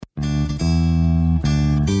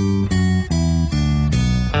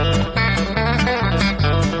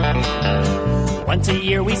Once a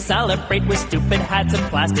year we celebrate with stupid hats and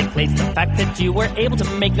plastic plates. The fact that you were able to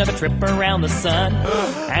make another trip around the sun.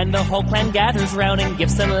 And the whole clan gathers round and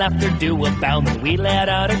gifts and laughter do abound. And we let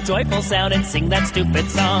out a joyful sound and sing that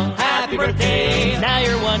stupid song. Happy birthday, now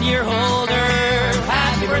you're 1 year older.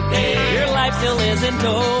 Happy birthday, your life still isn't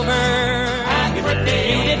over. Happy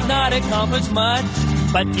birthday, you did not accomplish much,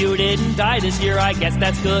 but you didn't die this year, I guess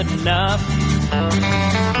that's good enough.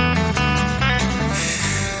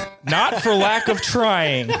 Not for lack of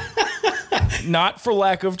trying. Not for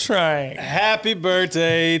lack of trying. Happy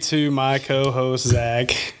birthday to my co-host,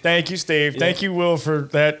 Zach. Thank you, Steve. Thank you, Will, for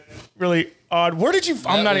that really odd. Where did you...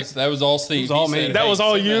 That was all Steve. It was all me. That was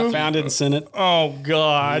all you? Found it and sent it. Oh,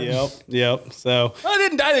 God. Yep. So, I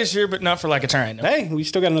didn't die this year, but not for lack of trying. No. hey, we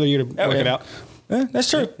still got another year to work it out. That's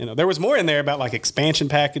true. You know, there was more in there about like expansion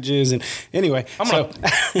packages and anyway. I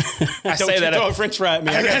say that. Don't French fry at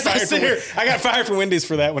me. I got fired from Wendy's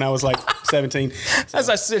for that when I was like 17. As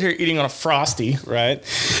I sit here eating on a Frosty. Right.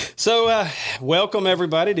 So, welcome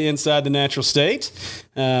everybody to Inside the Natural State.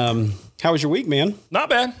 How was your week, man? Not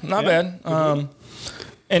bad. Not bad.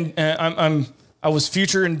 I was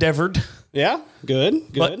future endeavored. Yeah.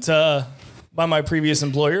 Good. But by my previous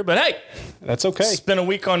employer. But hey, that's okay. Spent a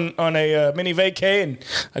week on a mini vacay, and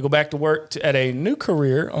I go back to work at a new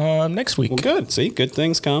career next week. Well, good. See, good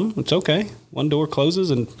things come. It's okay. One door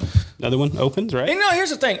closes and another one opens, right? And here's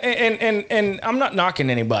the thing, and I'm not knocking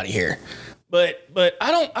anybody here, but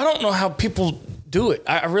I don't know how people do it.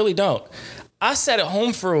 I really don't. I sat at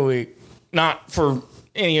home for a week, not for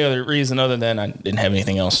any other reason other than I didn't have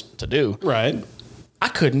anything else to do. Right. I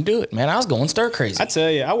couldn't do it, man. I was going stir crazy. I tell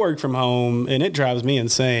you, I work from home and it drives me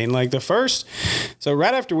insane. Like so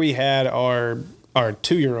right after we had our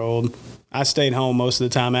 2-year-old, I stayed home most of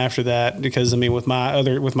the time after that because with my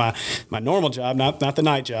normal job, not the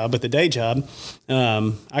night job, but the day job,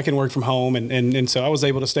 I can work from home and so I was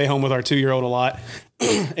able to stay home with our 2-year-old a lot.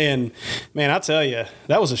 And man, I'll tell you,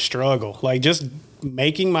 that was a struggle. Like just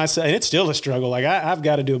making myself, and it's still a struggle. Like I've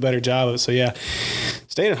got to do a better job of it. So yeah,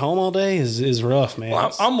 staying at home all day is rough, man.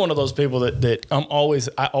 Well, I'm one of those people that I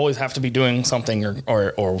always have to be doing something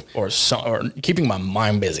or keeping my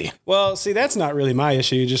mind busy. Well, see, that's not really my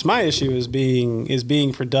issue. Just my issue is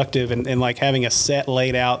being productive and like having a set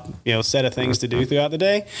laid out, set of things to do throughout the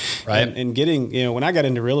day. Right. And getting, when I got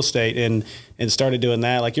into real estate and started doing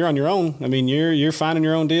that, like you're on your own. I mean, you're finding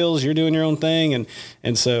your own deals, you're doing your own thing.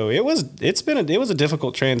 And so it was a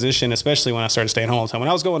difficult transition, especially when I started staying home all the time. When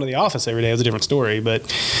I was going to the office every day, it was a different story. But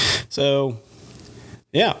so,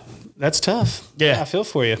 yeah, that's tough. Yeah. I feel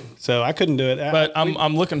for you. So I couldn't do it. But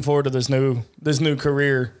I'm looking forward to this new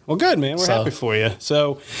career. Well, good, man. We're happy for you.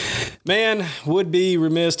 So, man, would be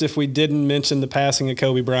remiss if we didn't mention the passing of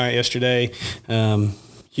Kobe Bryant yesterday.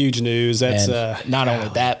 Huge news. That's not only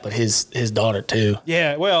that, but his daughter too.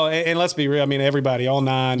 Yeah, well, and let's be real. I mean, everybody, all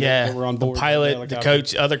 9, were on board. The pilot, the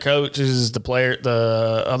coach, other coaches, the player,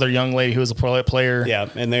 the other young lady who was a player. Yeah,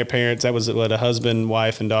 and their parents. That was a husband,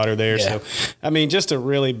 wife, and daughter there. Yeah. So, I mean, just a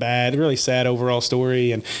really sad overall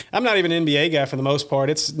story. And I'm not even an NBA guy for the most part.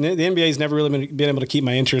 The NBA's never really been able to keep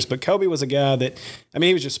my interest. But Kobe was a guy that, I mean,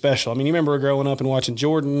 he was just special. I mean, you remember growing up and watching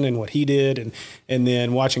Jordan and what he did, and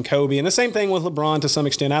then watching Kobe, and the same thing with LeBron to some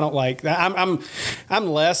extent. I don't like that. I'm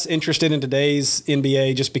less interested in today's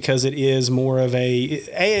NBA just because it is more of a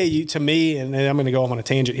AAU to me, and I'm going to go off on a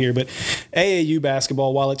tangent here, but AAU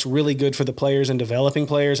basketball, while it's really good for the players and developing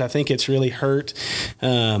players, I think it's really hurt,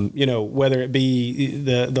 whether it be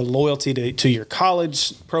the loyalty to your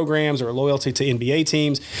college programs or loyalty to NBA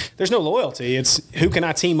teams. There's no loyalty. It's who can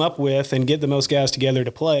I team up with and get the most guys together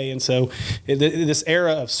to play. And so this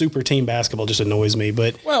era of super team basketball just annoys me.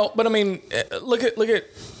 But I mean, look at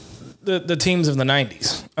the teams of the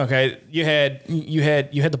 90s. Okay, you had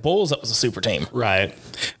the Bulls. That was a super team, right?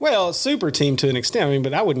 Well, super team to an extent. I mean,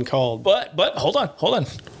 but I wouldn't call. But hold on.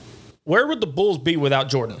 Where would the Bulls be without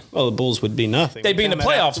Jordan? Well, the Bulls would be nothing. They'd be in the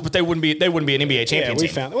playoffs, but they wouldn't be an NBA champion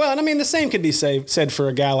team. Well, and I mean, the same could be said for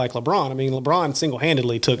a guy like LeBron. I mean, LeBron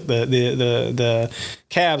single-handedly took the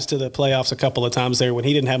Cavs to the playoffs a couple of times there when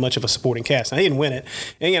he didn't have much of a supporting cast. Now, he didn't win it.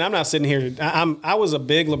 And again, I'm not sitting here. I was a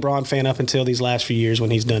big LeBron fan up until these last few years when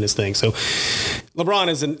he's done his thing. So, LeBron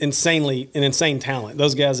is an insane talent.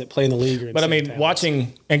 Those guys that play in the league are insane. But I mean, talents.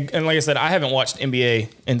 watching and like I said, I haven't watched NBA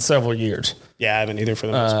in several years. Yeah, I haven't either for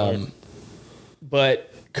the most part.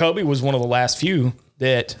 But Kobe was one of the last few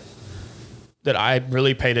that I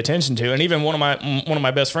really paid attention to, and even one of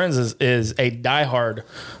my best friends is a diehard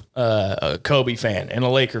Kobe fan and a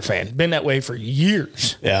Laker fan. Been that way for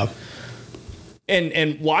years. Yeah.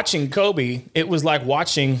 And watching Kobe, it was like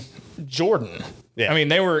watching Jordan. Yeah. I mean,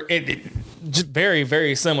 just very,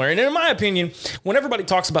 very similar. And in my opinion, when everybody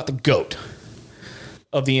talks about the GOAT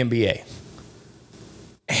of the NBA,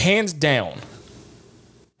 hands down,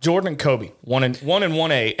 Jordan and Kobe, 1 and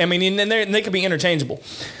 1A. I mean, and they could be interchangeable.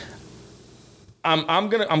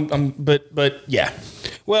 But yeah.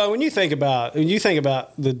 Well, when you think about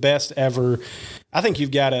the best ever, I think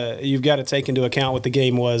you've got to take into account what the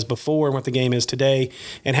game was before and what the game is today,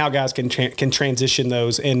 and how guys can transition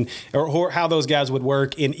those, or how those guys would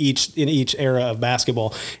work in each era of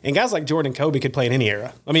basketball. And guys like Jordan and Kobe could play in any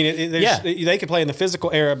era. I mean, they could play in the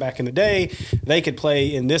physical era back in the day. They could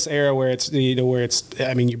play in this era where it's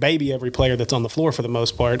I mean, you baby every player that's on the floor for the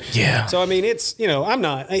most part. Yeah. So I mean, it's I'm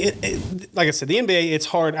not like I said, the NBA. It's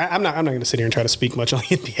hard. I'm not going to sit here and try to speak much on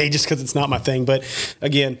the NBA just because it's not my thing. But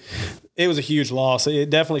again, it was a huge loss. It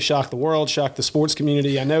definitely shocked the world, shocked the sports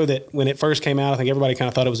community. I know that when it first came out, I think everybody kind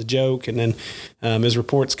of thought it was a joke. And then as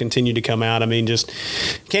reports continued to come out, I mean, just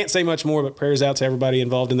can't say much more, but prayers out to everybody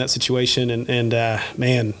involved in that situation. And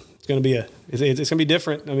man, it's going to be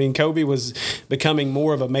different. I mean, Kobe was becoming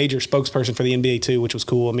more of a major spokesperson for the NBA too, which was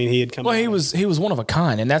cool. I mean, he had come. Well, he was one of a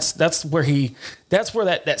kind, and that's where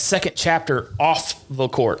that second chapter off the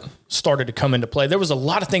court started to come into play. There was a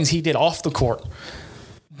lot of things he did off the court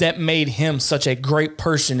that made him such a great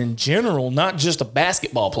person in general, not just a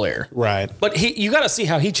basketball player. Right. But you got to see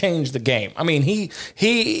how he changed the game. I mean, he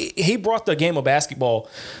brought the game of basketball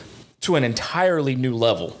to an entirely new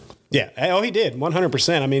level. Yeah. Oh, he did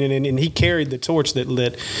 100%. I mean, and he carried the torch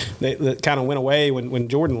that kind of went away when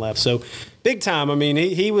Jordan left. So big time. I mean,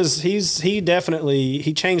 he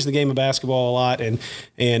definitely changed the game of basketball a lot, and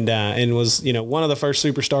was one of the first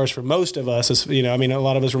superstars for most of us. I mean, a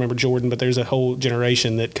lot of us remember Jordan, but there's a whole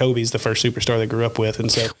generation that Kobe's the first superstar they grew up with, and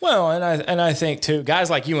so. Well, and I think too, guys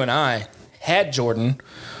like you and I had Jordan,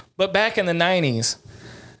 but back in the '90s.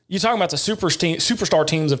 You're talking about the superstar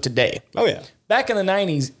teams of today. Oh yeah. Back in the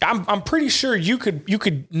 '90s, I'm pretty sure you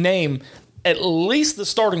could name at least the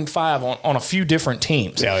starting five on a few different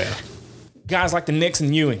teams. Yeah, yeah. Guys like the Knicks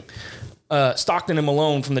and Ewing, Stockton and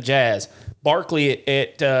Malone from the Jazz, Barkley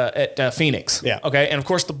at Phoenix. Yeah. Okay, and of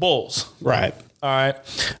course the Bulls. Right. All right.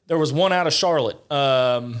 There was one out of Charlotte.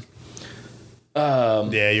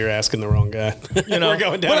 Yeah, you're asking the wrong guy. We're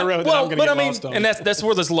going down a road that I'm going to get lost on. And that's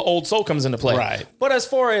where this old soul comes into play. Right. But as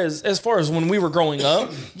far as when we were growing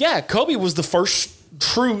up, yeah, Kobe was the first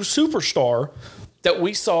true superstar that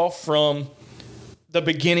we saw from the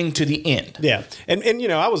beginning to the end. Yeah. And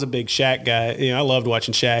I was a big Shaq guy. I loved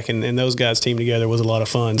watching Shaq, and those guys team together was a lot of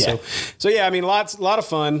fun. Yeah. So yeah, I mean, a lot of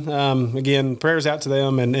fun. Again, prayers out to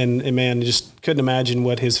them, and man, just couldn't imagine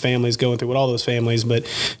what his family's going through with all those families. But,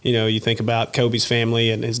 you think about Kobe's family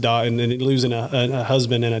and his daughter, and losing a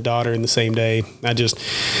husband and a daughter in the same day. I just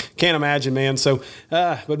can't imagine, man. So,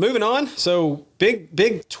 but moving on. So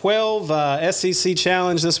Big 12 SEC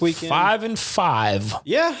challenge this weekend. 5-5.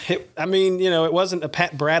 Yeah. It wasn't a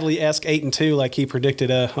Pat Bradley-esque 8-2 like he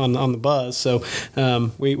predicted on the buzz. So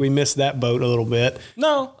we missed that boat a little bit.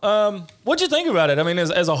 No. What'd you think about it? I mean,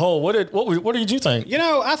 as a whole, what did you think?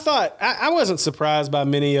 I thought I wasn't surprised by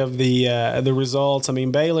many of the results. I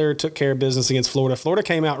mean, Baylor took care of business against Florida. Florida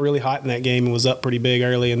came out really hot in that game and was up pretty big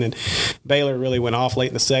early, and then Baylor really went off late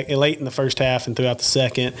in the first half and throughout the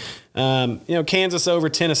second. Kansas over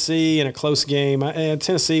Tennessee in a close game.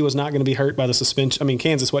 Tennessee was not going to be hurt by the suspension. I mean,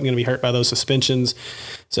 Kansas wasn't going to be hurt by those suspensions,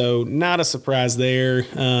 so not a surprise there.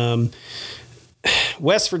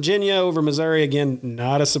 West Virginia over Missouri, again,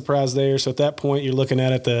 not a surprise there. So at that point, you're looking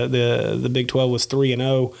at it, the Big 12 was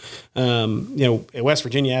 3-0. West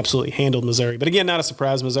Virginia absolutely handled Missouri, but again, not a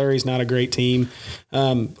surprise. Missouri's not a great team.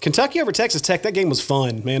 Kentucky over Texas Tech, that game was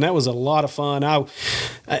fun, man. That was a lot of fun.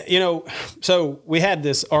 So we had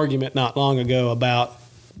this argument not long ago about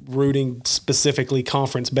rooting specifically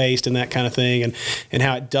conference-based and that kind of thing, and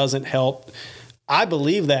how it doesn't help. I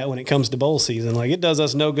believe that when it comes to bowl season, like, it does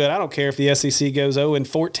us no good. I don't care if the SEC goes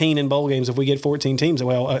 0-14 in bowl games if we get 14 teams.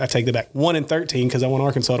 Well, I take that back. 1-13 because I want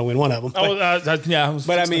Arkansas to win one of them. But, yeah.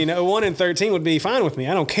 But I mean, 1-13 would be fine with me.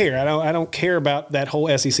 I don't care. I don't care about that whole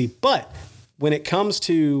SEC. But when it comes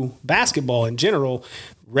to basketball in general,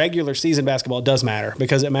 regular season basketball does matter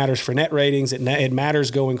because it matters for net ratings. It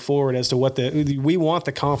matters going forward as to what we want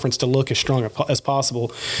the conference to look as strong as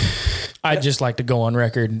possible. I'd just like to go on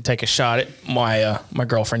record and take a shot at my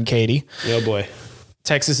girlfriend, Katie. Oh, boy.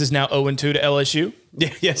 Texas is now 0-2 to LSU.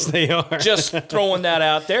 Yeah, yes, they are. Just throwing that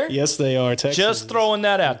out there. Yes, they are. Texas. Just throwing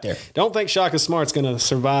that out there. Don't think Shaka Smart's going to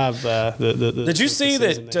survive the Did you see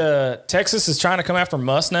that Texas is trying to come after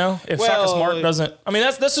Muss now? If Shaka Smart doesn't, I mean,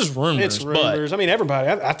 this is rumors. It's rumors. But, I mean, everybody.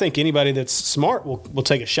 I think anybody that's smart will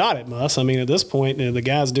take a shot at Muss. I mean, at this point, the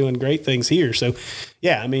guy's doing great things here. So,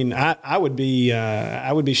 yeah, I mean, I would be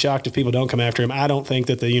shocked if people don't come after him. I don't think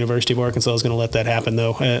that the University of Arkansas is going to let that happen,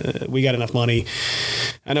 though. We got enough money.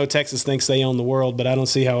 I know Texas thinks they own the world, but I don't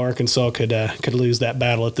see how Arkansas could lose that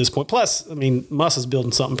battle at this point. Plus, I mean, Muss is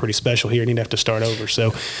building something pretty special here, and he'd have to start over.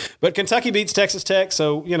 So, but Kentucky beats Texas Tech,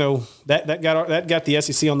 so you know that got the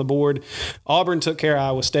SEC on the board. Auburn took care of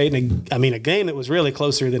Iowa State, and a game that was really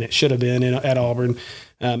closer than it should have been at Auburn.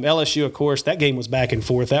 LSU, of course, that game was back and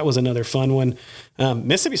forth. That was another fun one.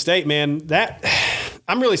 Mississippi State, man,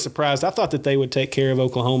 I'm really surprised. I thought that they would take care of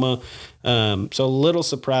Oklahoma, so a little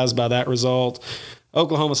surprised by that result.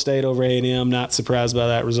 Oklahoma State over A&M, not surprised by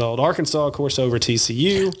that result. Arkansas, of course, over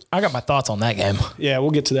TCU. I got my thoughts on that game. Yeah,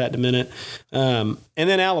 we'll get to that in a minute. And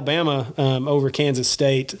then Alabama over Kansas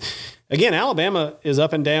State. Again, Alabama is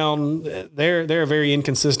up and down. They're a very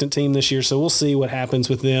inconsistent team this year, so we'll see what happens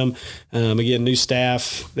with them. Again, new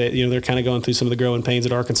staff. They're kind of going through some of the growing pains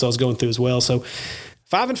that Arkansas is going through as well. So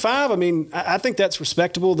 5-5. I mean, I think that's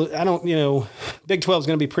respectable. Big 12 is going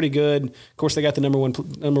to be pretty good. Of course, they got the number one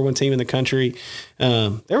team in the country.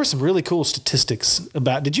 There were some really cool statistics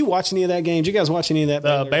about. Did you watch any of that game? Did you guys watch any of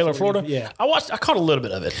that? Baylor, Florida. Yeah, I caught a little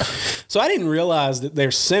bit of it. So I didn't realize that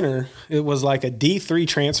their center, it was like a D3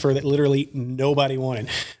 transfer that literally nobody wanted.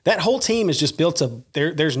 That whole team is just built up.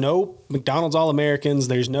 There's no McDonald's All-Americans.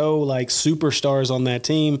 There's no like superstars on that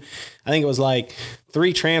team. I think it was like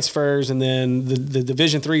 3 transfers and then the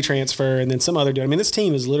Division III transfer and then some other dude. I mean, this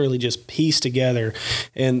team is literally just pieced together,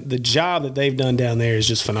 and the job that they've done down there is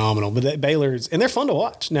just phenomenal. But Baylor's, and they're fun to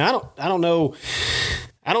watch. Now, I don't know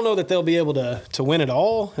that they'll be able to win it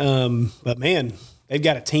all, but man, they've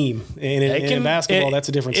got a team. And in basketball, that's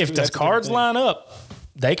a different. If the cards line up,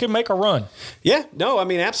 they could make a run. Yeah, no, I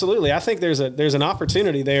mean, absolutely. I think there's an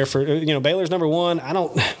opportunity there for, Baylor's number one.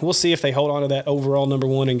 We'll see if they hold on to that overall number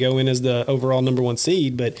one and go in as the overall number one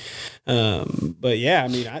seed. But yeah, I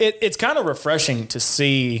mean, it's kind of refreshing to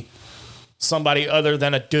see somebody other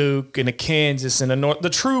than a Duke and a Kansas and the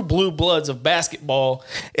true blue bloods of basketball.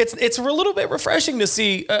 It's a little bit refreshing to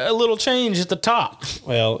see a little change at the top.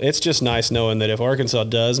 Well, it's just nice knowing that if Arkansas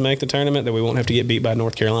does make the tournament, that we won't have to get beat by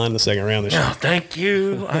North Carolina in the second round this year. Oh, thank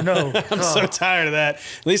you. I know. I'm so tired of that.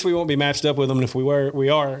 At least we won't be matched up with them. And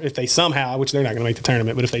if they somehow, which they're not going to make the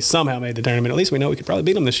tournament, but if they somehow made the tournament, at least we know we could probably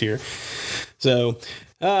beat them this year. So,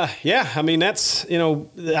 yeah, I mean, that's,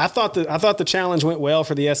 I thought the challenge went well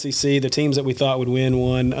for the SEC. The teams that we thought would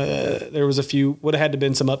won. There was a few, would have had to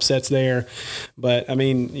been some upsets there. But, I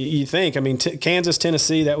mean, you think, Kansas,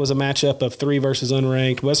 Tennessee, that was a matchup of 3 versus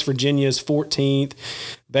unranked. West Virginia is 14th.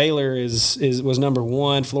 Baylor was number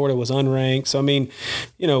 1. Florida was unranked. So, I mean,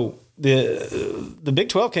 the Big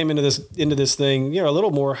 12 came into this thing, a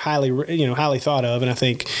little more highly thought of, and I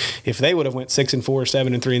think if they would have went 6-4,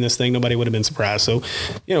 7-3 in this thing, nobody would have been surprised. So,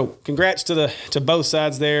 congrats to both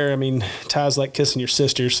sides there. I mean, ties like kissing your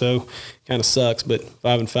sister, so kind of sucks, but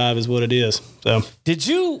 5-5 is what it is. So, did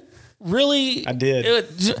you really? I did.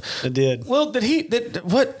 I did. Well,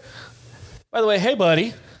 what? By the way, hey,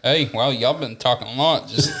 buddy. Hey, well, y'all been talking a lot.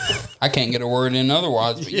 Just I can't get a word in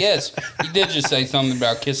otherwise. But yes, you did just say something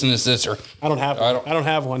about kissing his sister. I don't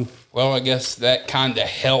have one. Well, I guess that kind of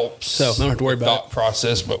helps. So I don't have to worry about thought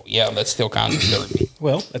process. But yeah, that's still kind of disturbing.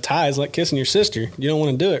 Well, a tie is like kissing your sister. You don't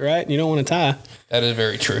want to do it, right? You don't want to tie. That is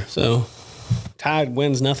very true. So tie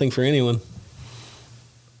wins nothing for anyone.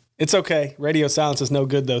 It's okay. Radio silence is no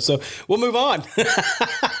good, though. So we'll move on.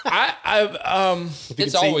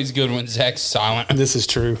 It's always good when Zach's silent. This is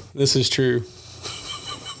true.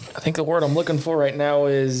 I think the word I'm looking for right now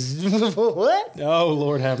is what? Oh,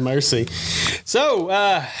 Lord have mercy. So,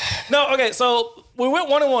 no, okay. So we went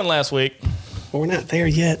 1-1 last week. Well, we're not there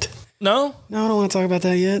yet. No, I don't want to talk about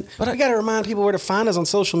that yet. But I got to remind people where to find us on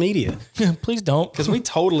social media. Please don't, because we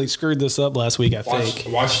totally screwed this up last week. I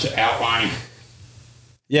think. Watch the outline.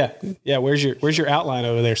 Yeah. Where's your outline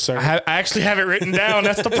over there, sir? I actually have it written down.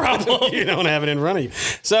 That's the problem. You don't have it in front of you.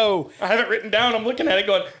 So I have it written down. I'm looking at it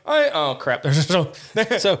going, oh crap. There's so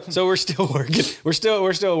we're still working. We're still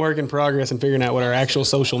a work in progress and figuring out what our actual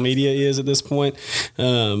social media is at this point.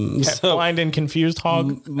 Blind and confused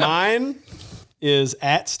hog. Mine is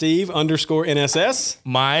at Steve_NSS.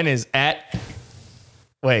 Mine is at.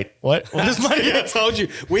 Wait, what? What is mine? I told you.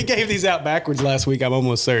 We gave these out backwards last week. I'm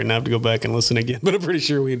almost certain. I have to go back and listen again, but I'm pretty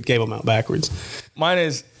sure we gave them out backwards. Mine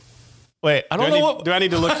is Wait, I don't know what. Do I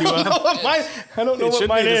need to look you up? I don't know It what should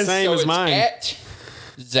mine be the is. same So as it's mine. at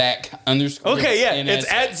Zach _. Okay, yeah, NSS.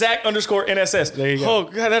 it's at Zach_NSS. There you go. Oh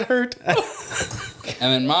god, that hurt.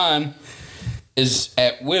 And then mine is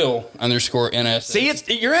at Will _NSS. See,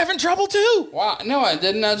 you're having trouble too. Why? No, I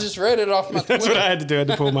didn't. I just read it off my That's Twitter. what I had to do. I had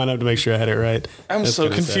to pull mine up to make sure I had it right. I'm That's so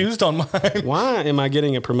kinda sad. confused on mine. Why am I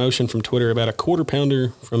getting a promotion from Twitter about a quarter pounder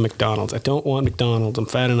from McDonald's? I don't want McDonald's. I'm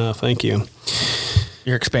fat enough. Thank you.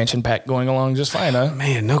 Your expansion pack going along just fine, huh?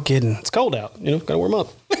 Man, no kidding. It's cold out. Gotta warm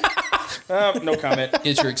up. No comment.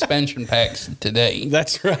 Get your expansion packs today.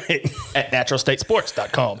 That's right. At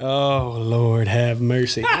naturalstatesports.com. Oh, Lord, have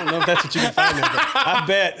mercy. I don't know if that's what you can find there, but I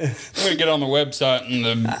bet. I'm going to get on the website in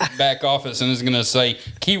the back office and it's going to say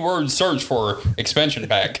keyword search for expansion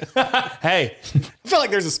pack. Hey, I feel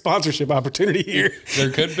like there's a sponsorship opportunity here.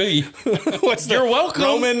 There could be. What's the You're welcome.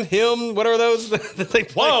 Roman, him, what are those that they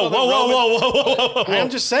play? whoa, for the whoa, whoa, Roman? whoa, whoa, whoa, whoa, whoa. I'm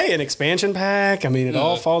just saying, expansion pack. I mean, it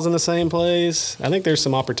all falls in the same place. I think there's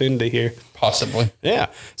some opportunity here. Possibly. Yeah.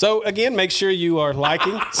 So again, make sure you are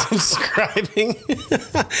liking, subscribing.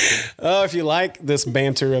 If you like this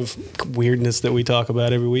banter of weirdness that we talk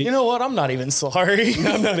about every week. You know what? I'm not even sorry.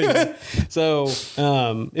 I'm not even. So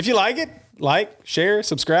if you like it, share,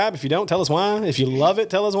 subscribe. If you don't, tell us why. If you love it,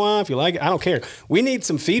 tell us why. If you like it, I don't care. We need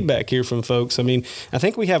some feedback here from folks. I mean, I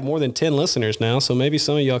think we have more than 10 listeners now, so maybe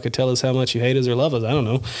some of y'all could tell us how much you hate us or love us. I don't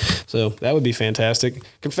know. So that would be fantastic.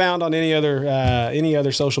 Can found on any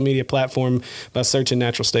other social media platform by searching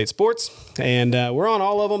Natural State Sports. And we're on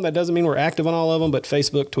all of them. That doesn't mean we're active on all of them, but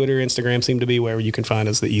Facebook, Twitter, Instagram seem to be where you can find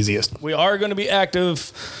us the easiest. We are going to be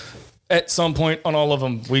active at some point on all of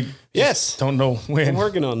them. We just don't know when. I'm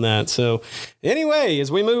working on that. So anyway,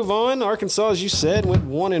 as we move on, Arkansas, as you said, went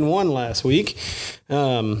 1-1 last week.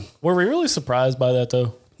 Were we really surprised by that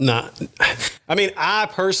though? Not. I mean, I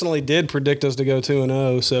personally did predict us to go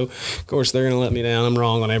 2-0. So of course they're going to let me down. I'm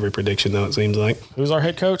wrong on every prediction though, it seems like. Who's our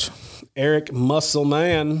head coach Eric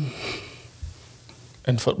Musselman.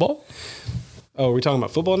 in football? Oh, are we talking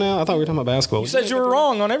about football now? I thought we were talking about basketball. You said you were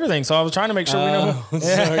wrong on everything, so I was trying to make sure we know.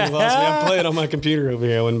 Sorry, you lost me. I'm playing on my computer over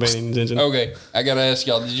here. I wasn't paying attention. Okay, I got to ask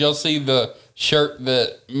y'all, did y'all see the shirt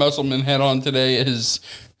that Musselman had on today at his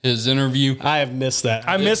interview? I have missed that.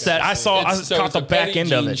 I missed that. I caught It's the a back Petty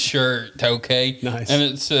end of Jeans it. shirt, okay? Nice. And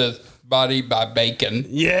it says, Body by Bacon.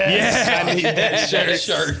 Yes. I need that That shirt.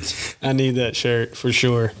 shirt. I need that shirt for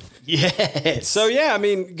sure. Yes. So yeah, I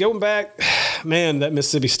mean, going back, man, that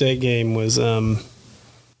Mississippi State game was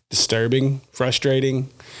disturbing, frustrating,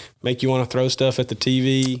 make you want to throw stuff at the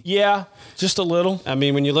TV. Yeah, just a little. I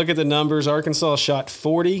mean, when you look at the numbers, Arkansas shot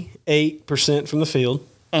 48% from the field.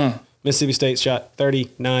 Mississippi State shot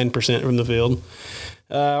 39% from the field.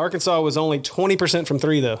 Arkansas was only 20% from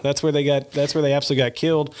three, though. That's where they absolutely got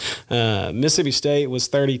killed. Mississippi State was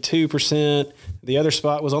 32%. The other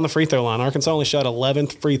spot was on the free throw line. Arkansas only shot 11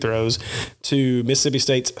 free throws to Mississippi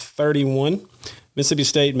State's 31. Mississippi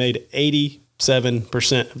State made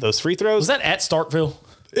 87% of those free throws. Was that at Starkville?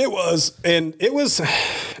 It was, and it was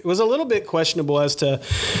a little bit questionable as to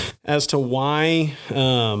why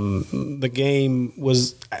the game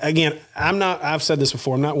was. Again, I've said this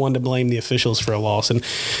before. I'm not one to blame the officials for a loss, and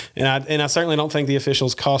I certainly don't think the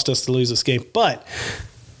officials cost us to lose this game. But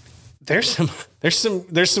there's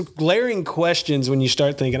some glaring questions when you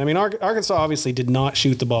start thinking. I mean, Arkansas obviously did not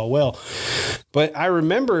shoot the ball well, but I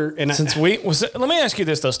remember, and Let me ask you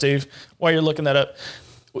this though, Steve, while you're looking that up.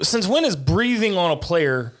 Since when is breathing on a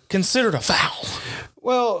player considered a foul?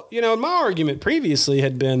 Well, my argument previously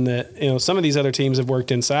had been that, some of these other teams have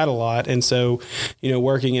worked inside a lot. And so,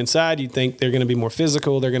 working inside, you'd think they're going to be more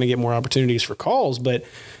physical. They're going to get more opportunities for calls. But,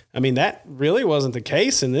 I mean, that really wasn't the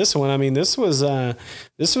case in this one. I mean, this was a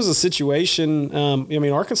situation.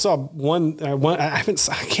 Arkansas won. I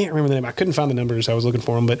can't remember the name. I couldn't find the numbers. I was looking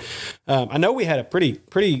for them. But I know we had a pretty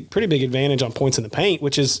big advantage on points in the paint,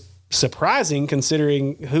 which is surprising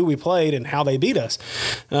considering who we played and how they beat us.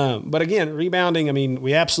 But again, rebounding, I mean,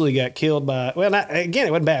 we absolutely got killed by, it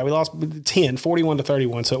wasn't bad. We lost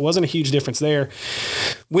 41-31. So it wasn't a huge difference there.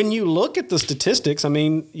 When you look at the statistics, I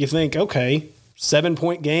mean, you think, okay,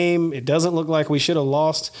 7-point game. It doesn't look like we should have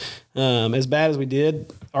lost as bad as we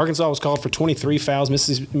did. Arkansas was called for 23 fouls.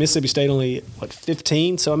 Mississippi State only,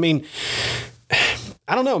 15? So, I mean,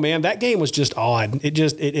 I don't know, man. That game was just odd.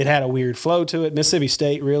 It had a weird flow to it. Mississippi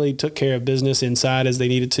State really took care of business inside as they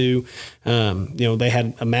needed to. They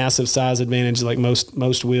had a massive size advantage like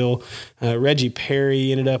most will. Reggie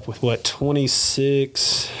Perry ended up with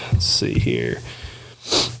 26. Let's see here.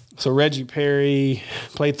 So Reggie Perry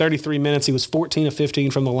played 33 minutes. He was 14 of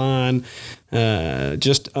 15 from the line,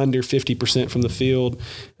 just under 50% from the field.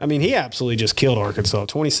 I mean, he absolutely just killed Arkansas.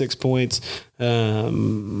 26 points,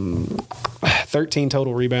 13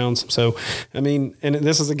 total rebounds. So, I mean, and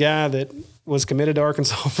this is a guy that was committed to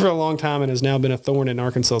Arkansas for a long time and has now been a thorn in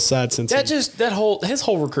Arkansas' side since. His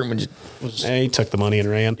whole recruitment was. He took the money and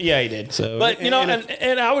ran. Yeah, he did. So, but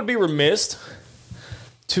and I would be remiss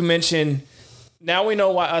to mention. Now we know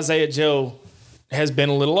why Isaiah Joe has been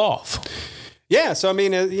a little off. Yeah, so I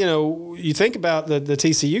mean, you think about the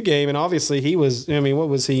TCU game, and obviously he was. I mean, what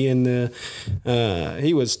was he in the?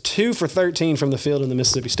 He was 2 for 13 from the field in the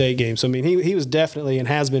Mississippi State game. So I mean, he was definitely and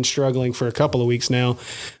has been struggling for a couple of weeks now.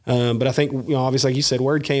 But I think obviously, like you said,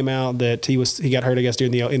 word came out that he got hurt, I guess,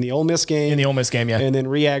 during in the Ole Miss game. In the Ole Miss game, yeah, and then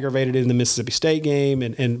re-aggravated it in the Mississippi State game,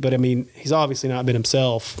 but I mean, he's obviously not been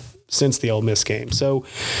himself since the Ole Miss game. So.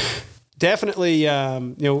 Definitely,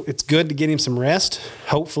 it's good to get him some rest.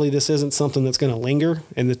 Hopefully this isn't something that's going to linger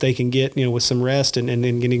and that they can get, with some rest and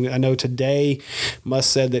getting, I know today Muss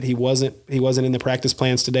said that he wasn't in the practice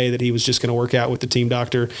plans today, that he was just going to work out with the team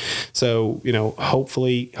doctor. So,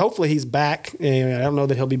 hopefully he's back. And I don't know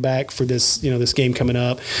that he'll be back for this, this game coming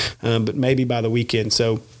up, but maybe by the weekend.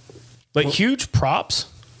 So, but huge props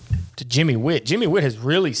to Jimmy Witt. Jimmy Witt has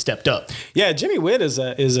really stepped up. Yeah, Jimmy Witt is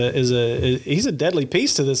he's a deadly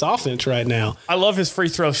piece to this offense right now. I love his free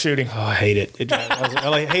throw shooting. Oh, I hate it.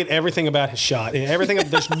 I hate everything about his shot.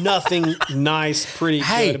 There's nothing nice, pretty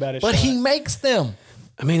good about his shot. But he makes them.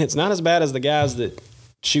 I mean, it's not as bad as the guys that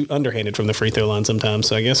shoot underhanded from the free throw line sometimes.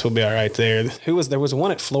 So I guess we'll be all right there. There was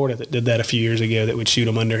one at Florida that did that a few years ago that would shoot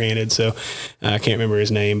them underhanded. So I can't remember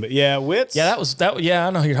his name, but yeah, Witt's. Yeah, yeah,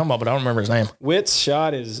 I know who you're talking about, but I don't remember his name. Witt's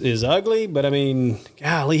shot is ugly, but I mean,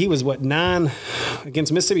 golly, he was 9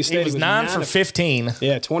 against Mississippi State. He was 9 for 15.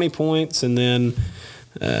 Yeah, 20 points, and then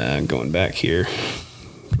going back here,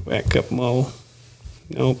 go back a couple more.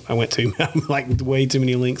 Nope, I went too. I'm like way too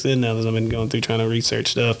many links in now as I've been going through trying to research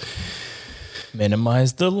stuff.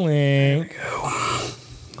 Minimize the link. There we go.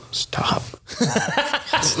 Stop.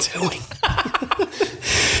 What's it doing?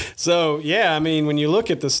 So yeah, I mean, when you look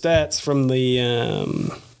at the stats from the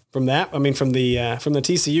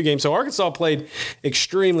TCU game, so Arkansas played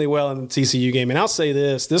extremely well in the TCU game, and I'll say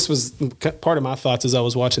this was part of my thoughts as I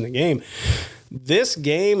was watching the game. This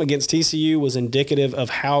game against TCU was indicative of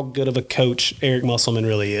how good of a coach Eric Musselman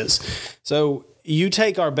really is. So you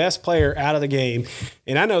take our best player out of the game,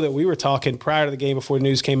 and I know that we were talking prior to the game before the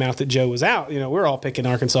news came out that Joe was out. We're all picking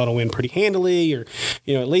Arkansas to win pretty handily, or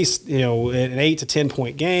at least an 8 to 10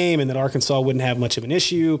 point game, and that Arkansas wouldn't have much of an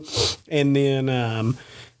issue. And then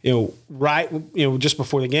just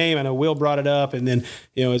before the game, I know Will brought it up, and then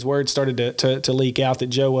as word started to leak out that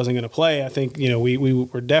Joe wasn't going to play, I think we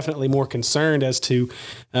were definitely more concerned as to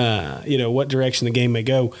what direction the game may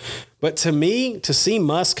go. But to me, to see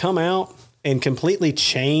Muss come out and completely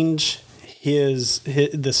change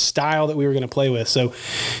the style that we were going to play with. So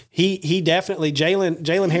he definitely,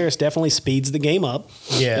 Jalen Harris definitely speeds the game up.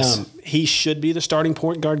 Yes. He should be the starting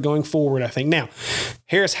point guard going forward, I think. Now,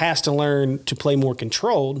 Harris has to learn to play more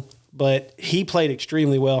controlled, but he played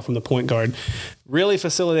extremely well from the point guard. Really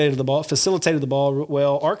facilitated the ball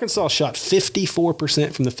well. Arkansas shot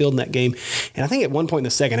 54% from the field in that game. And I think at one point in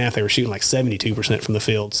the second half, they were shooting like 72% from the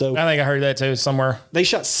field. So I think I heard that too somewhere. They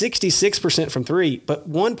shot 66% from three. But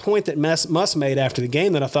one point that Muss made after the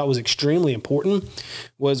game that I thought was extremely important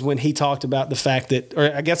was when he talked about the fact that,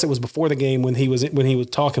 or I guess it was before the game when he was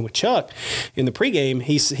talking with Chuck in the pregame,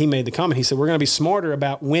 he made the comment. He said, we're going to be smarter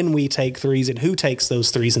about when we take threes and who takes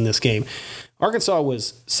those threes in this game. Arkansas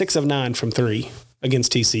was 6 of 9 from 3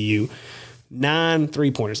 against TCU. 9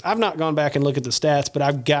 3-pointers. I've not gone back and looked at the stats, but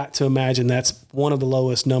I've got to imagine that's one of the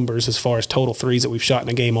lowest numbers as far as total threes that we've shot in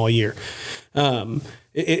a game all year.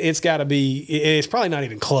 It's got to be – it's probably not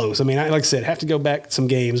even close. I mean, like I said, have to go back some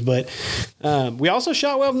games. But we also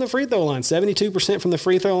shot well from the free throw line, 72% from the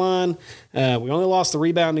free throw line. We only lost the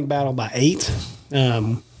rebounding battle by 8.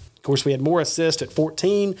 Of course, we had more assists at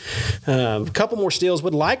 14, a couple more steals.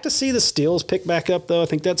 Would like to see the steals pick back up, though. I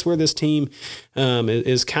think that's where this team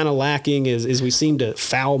is kind of lacking, is we seem to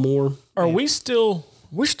foul more. Are we still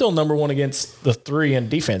number one against the 3 in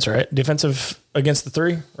defense, right? Defensive against the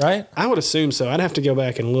 3, right? I would assume so. I'd have to go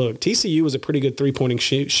back and look. TCU was a pretty good three-point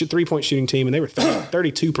shooting team, and they were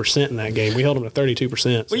 32% in that game. We held them to 32%.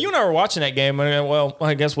 So. Well, you and I were watching that game. Well,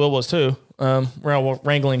 I guess Will was too. We're all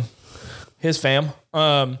wrangling his fam.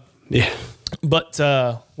 Yeah. But,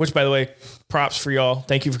 which, by the way, props for y'all.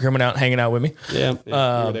 Thank you for coming out and hanging out with me. Yeah, we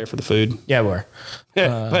were there for the food. Yeah, we were.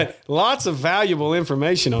 But lots of valuable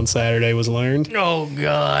information on Saturday was learned. Oh,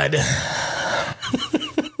 God.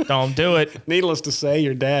 Don't do it. Needless to say,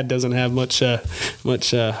 your dad doesn't have much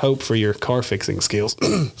hope for your car fixing skills.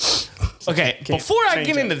 Okay, before I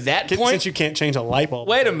get into that point, since you can't change a light bulb.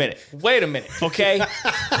 Wait a minute. Okay.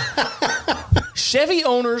 Chevy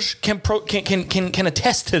owners can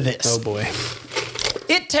attest to this. Oh boy.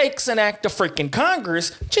 It takes an act of freaking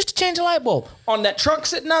Congress just to change a light bulb. On that truck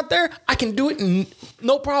sitting out there, I can do it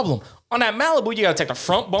no problem. On that Malibu, you got to take the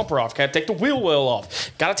front bumper off. Got to take the wheel well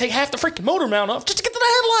off. Got to take half the freaking motor mount off just to get to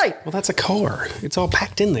the headlight. Well, that's a car. It's all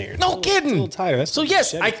packed in there. No kidding. It's a little tighter. That's so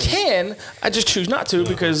yes, I can. I just choose not to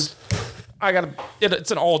because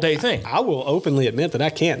it's an all-day thing. I will openly admit that I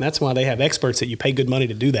can't. And that's why they have experts that you pay good money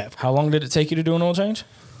to do that. How long did it take you to do an oil change?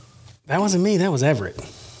 That wasn't me. That was Everett.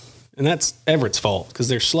 And that's Everett's fault because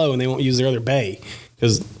they're slow and they won't use their other bay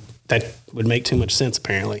because that would make too much sense,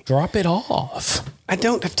 apparently. Drop it off. I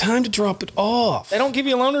don't have time to drop it off. They don't give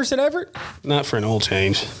you loaners at Everett? Not for an oil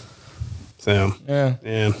change. So, yeah,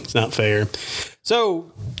 it's not fair. So,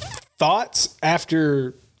 thoughts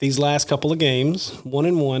after these last couple of games,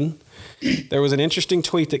 1-1. There was an interesting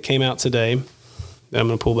tweet that came out today that I'm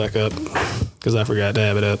going to pull back up because I forgot to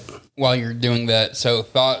have it up. While you're doing that, so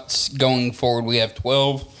thoughts going forward, we have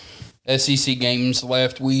 12 SEC games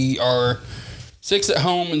left. We are 6 at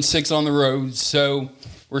home and 6 on the road, so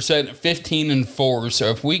we're set at 15-4. So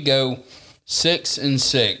if we go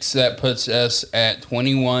 6-6, that puts us at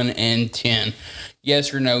 21-10.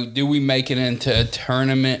 Yes or no? Do we make it into a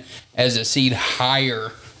tournament as a seed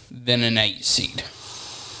higher than an 8 seed?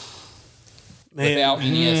 Without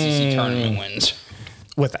any SEC tournament wins.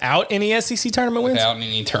 Without any SEC tournament wins? Without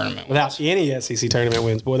any tournament wins. Without any SEC tournament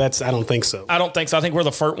wins. Boy, I don't think so. I don't think so. I think we're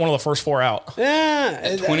one of the first 4 out. Yeah.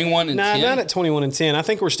 At 21-10? Not at 21-10. I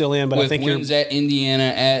think we're still in, but With I think wins at Indiana,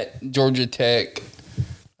 at Georgia Tech,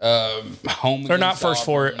 home. They're not first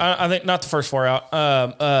Auburn. 4. I think not the first 4 out.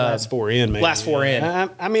 last 4 in, maybe. Last 4 in.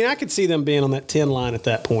 I mean, I could see them being on that 10 line at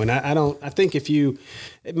that point. I think if you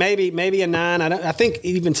maybe a 9. I think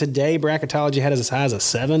even today bracketology had us as high as a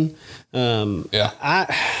 7. Yeah.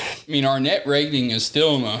 I mean, our net rating is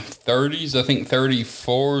still in the 30s. I think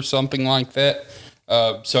 34, something like that.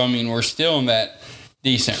 So I mean, we're still in that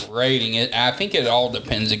decent rating. I think it all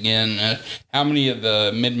depends again how many of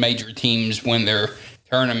the mid-major teams win their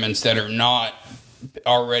tournaments that are not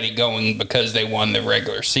already going because they won the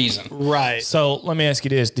regular season. Right. So let me ask you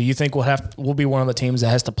this: do you think we'll be one of the teams that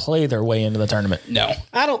has to play their way into the tournament? No,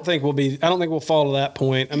 I don't think we'll fall to that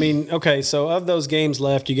point. I mean, okay, so of those games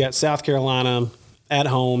left, you got South Carolina at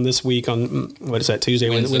home this week on what is that, Tuesday,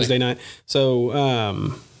 Wednesday night.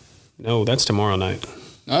 So no, that's tomorrow night.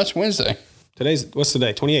 No, that's Wednesday. What's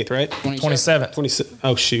today? 28th, right? 27th. 27.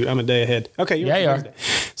 Oh shoot, I'm a day ahead. Okay, you are.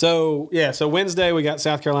 So Wednesday we got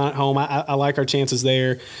South Carolina at home. I like our chances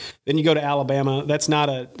there. Then you go to Alabama. That's not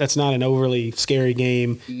an overly scary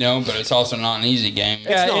game. No, but it's also not an easy game.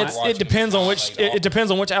 It depends on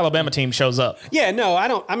which Alabama team shows up. Yeah, no, I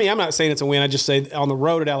don't. I mean, I'm not saying it's a win. I just say on the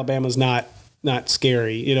road at Alabama is not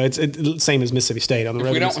scary. You know, it's same as Mississippi State on the road.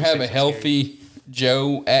 If we don't have a healthy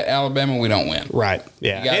Joe at Alabama, we don't win. Right.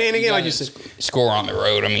 Yeah. And again, like you said, score on the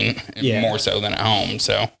road. I mean, more so than at home.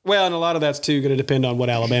 So and a lot of that's too going to depend on what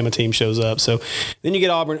Alabama team shows up. So then you get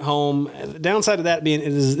Auburn at home. The downside of that being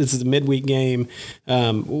this is a midweek game,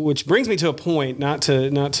 which brings me to a point. Not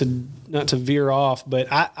to veer off, but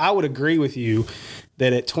I would agree with you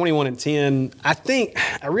that at 21-10,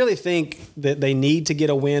 I really think that they need to get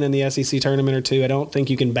a win in the SEC tournament or two. I don't think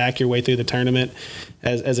you can back your way through the tournament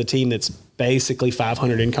as a team that's basically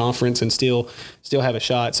 500 in conference and still have a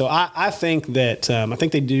shot. So I think that I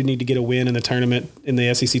think they do need to get a win in the tournament, in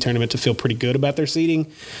the SEC tournament, to feel pretty good about their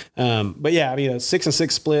seeding. But yeah, I mean, a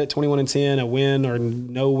 6-6 split, 21-10, a win or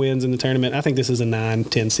no wins in the tournament. I think this is a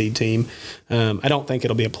 9-10 seed team. I don't think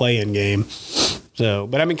it'll be a play-in game. So,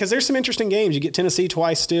 but I mean, because there's some interesting games. You get Tennessee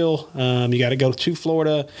twice still. You got to go to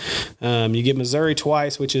Florida. You get Missouri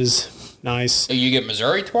twice, which is nice. You get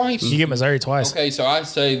Missouri twice? You get Missouri twice. Okay, so I'd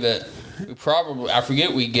say that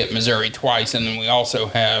we get Missouri twice, and then we also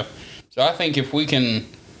have. So I think if we can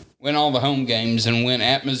win all the home games and win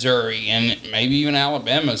at Missouri and maybe even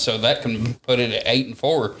Alabama, so that can put it at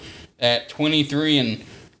 8-4, at 23-8.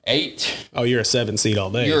 Oh, you're a 7 seed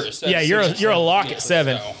all day. You're a lock at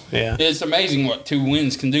 7. So yeah, it's amazing what 2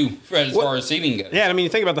 wins can do as far as seeding goes. Yeah, I mean, you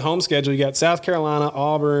think about the home schedule. You got South Carolina,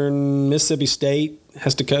 Auburn, Mississippi State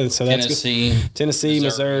has to cut. So that's Tennessee,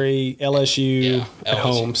 Missouri, LSU at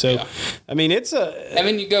home. So, I mean, it's a. And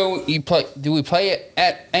then you play. Do we play it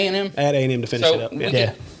at A&M? At A&M to finish it up.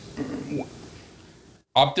 Yeah.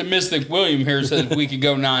 Optimistic William here says we could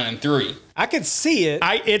go 9-3. I could see it.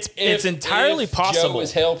 It's entirely possible. Joe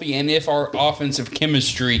is healthy, and if our offensive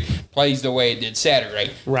chemistry plays the way it did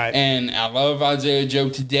Saturday. Right. And I love Isaiah Joe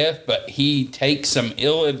to death, but he takes some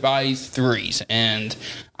ill-advised threes, and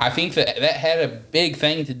I think that had a big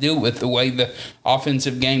thing to do with the way the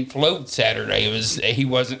offensive game flowed Saturday. He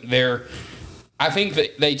wasn't there. I think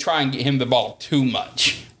that they try and get him the ball too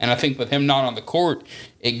much, and I think with him not on the court,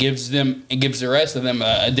 it gives the rest of them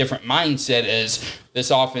a different mindset as this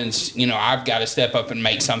offense, I've got to step up and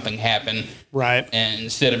make something happen. Right. And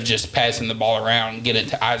instead of just passing the ball around and get it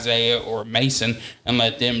to Isaiah or Mason and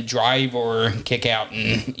let them drive or kick out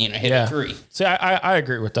and, hit a three. See, I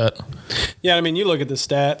agree with that. Yeah, I mean, you look at the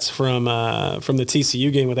stats from the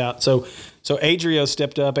TCU game without so Adrio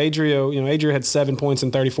stepped up. Adrio had 7 points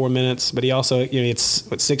in 34 minutes, but he also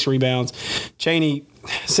it's 6 rebounds. Chaney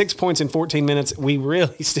 6 points in 14 minutes. We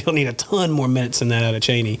really still need a ton more minutes than that out of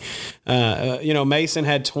Chaney. Mason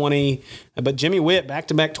had 20, but Jimmy Witt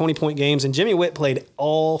back-to-back 20-point games, and Jimmy Witt played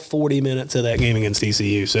all 40 minutes of that game against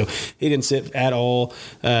TCU, so he didn't sit at all.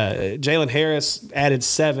 Jalen Harris added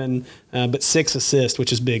 7, but 6 assists,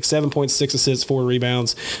 which is big. 7 points, 6 assists, 4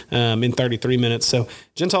 rebounds in 33 minutes. So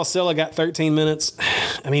Gental Silla got 13 minutes.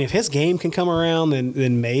 I mean, if his game can come around,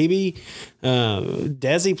 then maybe.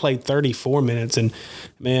 Desi played 34 minutes, and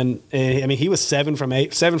man, he was 7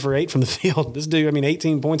 for 8 from the field. This dude,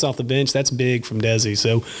 18 points off the bench. That's big from Desi.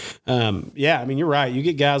 So, you're right. You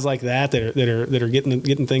get guys like that are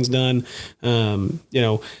getting things done.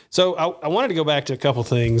 So I wanted to go back to a couple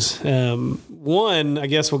things. One, I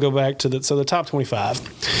guess we'll go back to the top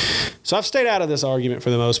 25. So I've stayed out of this argument for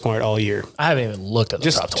the most part all year. I haven't even looked at the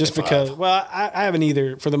top 25. Just because, I haven't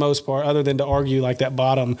either for the most part, other than to argue like that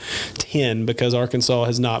bottom 10 because Arkansas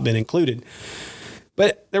has not been included.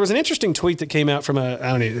 But there was an interesting tweet that came out from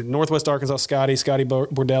Northwest Arkansas Scotty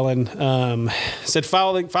Bordellin, said,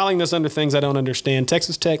 filing this under things I don't understand.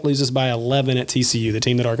 Texas Tech loses by 11 at TCU, the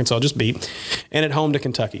team that Arkansas just beat, and at home to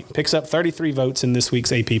Kentucky. Picks up 33 votes in this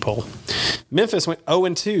week's AP poll. Memphis went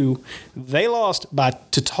 0-2. They lost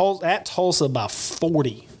at Tulsa by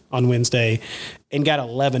 40 on Wednesday and got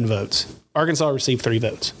 11 votes. Arkansas received 3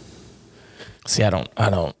 votes. See, I don't.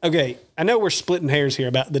 Okay, I know we're splitting hairs here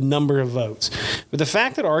about the number of votes, but the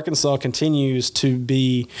fact that Arkansas continues to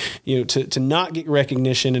be, to not get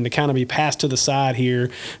recognition and to kind of be passed to the side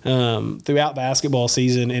here throughout basketball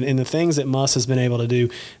season, and the things that Muss has been able to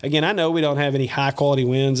do. Again, I know we don't have any high quality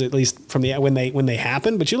wins, at least from when they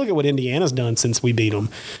happen. But you look at what Indiana's done since we beat them.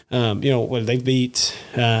 They've beat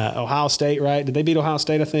Ohio State, right? Did they beat Ohio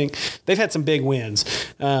State? I think they've had some big wins,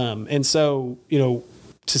 and so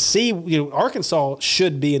to see, Arkansas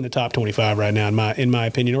should be in the top 25 right now, in my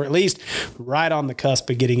opinion, or at least right on the cusp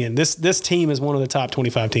of getting in. This team is one of the top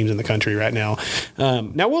 25 teams in the country right now.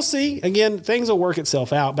 Now we'll see. Again, things will work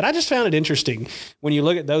itself out. But I just found it interesting when you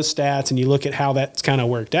look at those stats and you look at how that's kind of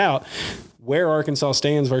worked out, where Arkansas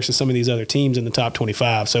stands versus some of these other teams in the top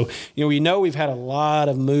 25. So, we've had a lot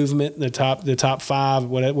of movement in the top 5.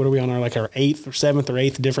 What are we on our 8th or 7th or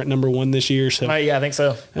 8th different number 1 this year? So yeah, I think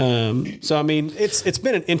so. It's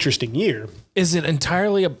been an interesting year. Is it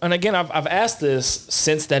entirely? And again, I've asked this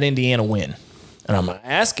since that Indiana win, and I'm gonna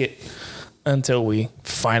ask it until we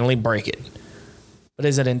finally break it. But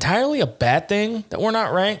is it entirely a bad thing that we're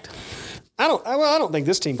not ranked? I don't think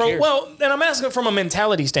this team cares. Well, and I'm asking from a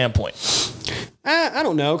mentality standpoint. I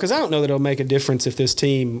don't know, because I don't know that it'll make a difference if this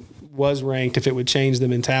team was ranked, if it would change the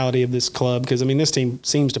mentality of this club. Because, this team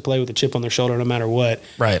seems to play with a chip on their shoulder no matter what.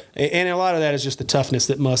 Right. And a lot of that is just the toughness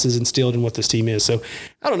that Muss has instilled in what this team is. So,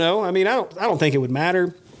 I don't know. I don't think it would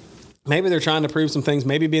matter. Maybe they're trying to prove some things.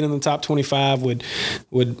 Maybe being in the top 25 would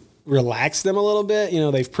relax them a little bit.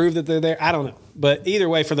 They've proved that they're there. I don't know. But either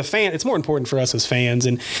way, for the fan, it's more important for us as fans.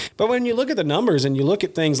 But when you look at the numbers and you look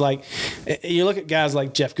at things like, you look at guys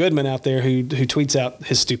like Jeff Goodman out there who tweets out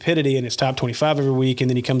his stupidity in his top 25 every week, and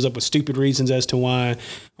then he comes up with stupid reasons as to why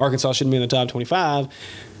Arkansas shouldn't be in the top 25,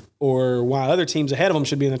 or why other teams ahead of them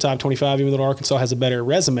should be in the top 25, even though Arkansas has a better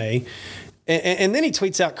resume. And then he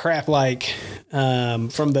tweets out crap like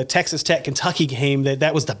from the Texas Tech Kentucky game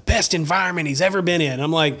that was the best environment he's ever been in.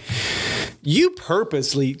 I'm like, you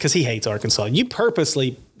purposely, because he hates Arkansas, you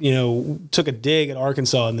purposely, took a dig at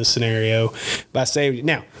Arkansas in this scenario by saying,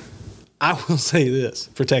 now, I will say this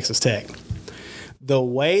for Texas Tech. The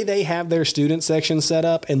way they have their student section set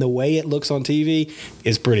up and the way it looks on TV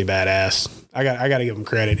is pretty badass. I got to give them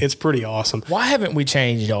credit. It's pretty awesome. Why haven't we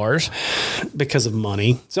changed ours? Because of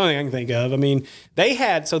money. It's the only thing I can think of. I mean, they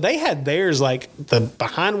had theirs like the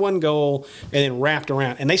behind one goal and then wrapped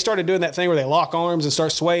around. And they started doing that thing where they lock arms and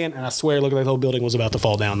start swaying. And I swear, look, the whole building was about to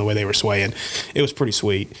fall down the way they were swaying. It was pretty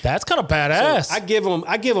sweet. That's kind of badass. So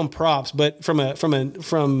I give them props, but from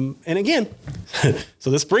and again, so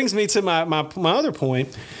this brings me to my other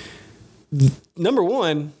point. Number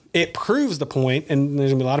one, it proves the point, and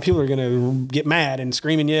there's gonna be a lot of people who are gonna get mad and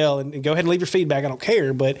scream and yell and go ahead and leave your feedback. I don't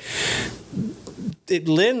care, but it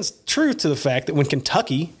lends truth to the fact that when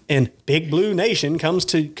Kentucky and Big Blue Nation comes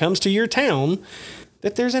to your town,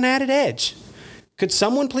 that there's an added edge. Could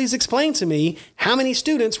someone please explain to me how many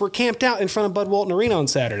students were camped out in front of Bud Walton Arena on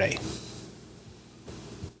Saturday?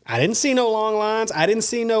 I didn't see no long lines. I didn't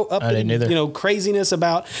see no craziness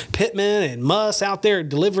about Pittman and Muss out there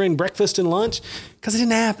delivering breakfast and lunch, because it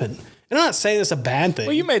didn't happen. And I'm not saying it's a bad thing.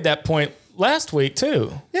 Well, you made that point last week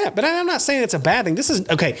too. Yeah, but I'm not saying it's a bad thing. This is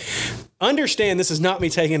okay. Understand, this is not me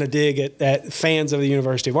taking a dig at fans of the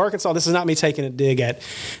University of Arkansas. This is not me taking a dig at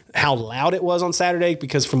how loud it was on Saturday,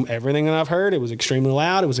 because from everything that I've heard, it was extremely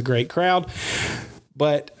loud. It was a great crowd.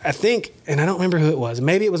 But I think, and I don't remember who it was. I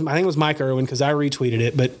think it was Mike Irwin, because I retweeted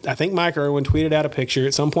it. But I think Mike Irwin tweeted out a picture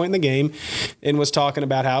at some point in the game and was talking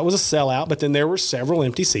about how it was a sellout, but then there were several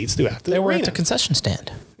empty seats throughout the arena. They were at the concession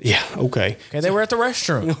stand. Yeah, okay. They were at the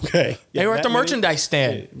restroom. Okay. They were at the merchandise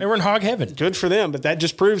stand. They were in hog heaven. Good for them, but that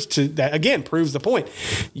just proves the point.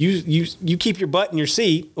 You keep your butt in your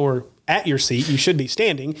seat, or at your seat, you should be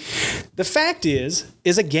standing. The fact is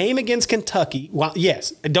a game against Kentucky, well, yes,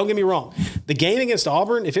 don't get me wrong, the game against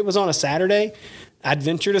Auburn, if it was on a Saturday, I'd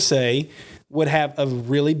venture to say would have a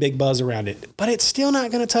really big buzz around it. But it's still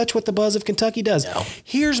not going to touch what the buzz of Kentucky does. No.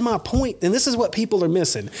 Here's my point, and this is what people are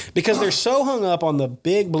missing, because they're so hung up on the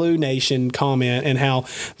Big Blue Nation comment and how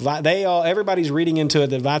everybody's reading into it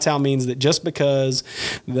that Vital means that just because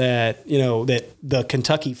that the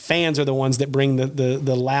Kentucky fans are the ones that bring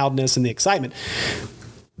the loudness and the excitement.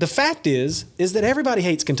 The fact is that everybody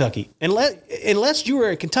hates Kentucky. Unless you are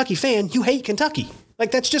a Kentucky fan, you hate Kentucky. Like,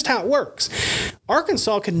 that's just how it works.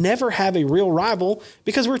 Arkansas could never have a real rival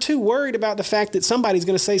because we're too worried about the fact that somebody's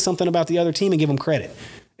going to say something about the other team and give them credit.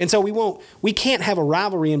 And so we can't have a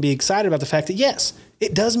rivalry and be excited about the fact that, yes,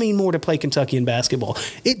 it does mean more to play Kentucky in basketball.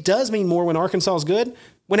 It does mean more when Arkansas is good.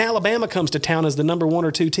 When Alabama comes to town as the number 1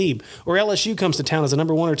 or 2 team, or LSU comes to town as the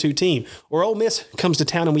number 1 or 2 team, or Ole Miss comes to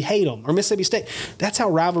town and we hate them, or Mississippi State. That's how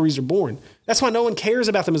rivalries are born. That's why no one cares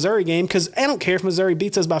about the Missouri game, because I don't care if Missouri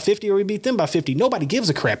beats us by 50 or we beat them by 50. Nobody gives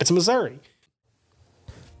a crap. It's Missouri.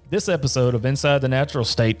 This episode of Inside the Natural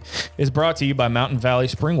State is brought to you by Mountain Valley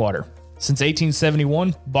Spring Water. Since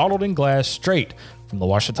 1871, bottled in glass straight from the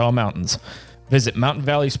Ouachita Mountains. Visit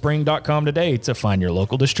mountainvalleyspring.com today to find your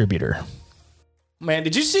local distributor. Man,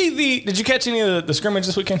 did you catch any of the scrimmage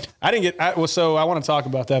this weekend? I didn't get, so I want to talk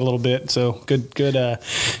about that a little bit. So good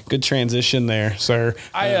transition there, sir.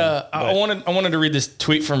 I wanted to read this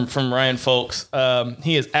tweet from Ryan Folks.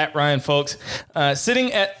 He is at Ryan Folks,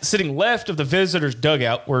 sitting left of the visitors'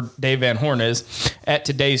 dugout where Dave Van Horn is at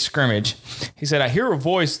today's scrimmage. He said, "I hear a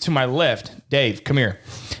voice to my left. Dave, come here.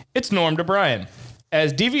 It's Norm DeBryan.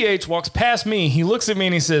 As DVH walks past me, he looks at me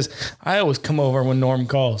and he says, I always come over when Norm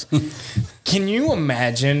calls." Can you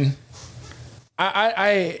imagine?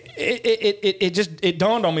 It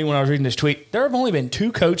dawned on me when I was reading this tweet. There have only been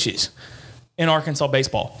 2 coaches in Arkansas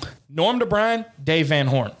baseball: Norm DeBryan, Dave Van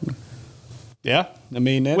Horn. Yeah, I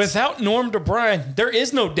mean, without Norm DeBryan, there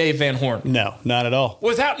is no Dave Van Horn. No, not at all.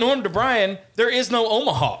 Without Norm DeBryan, there is no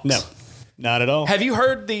Omaha. No, not at all. Have you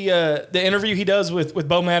heard the interview he does with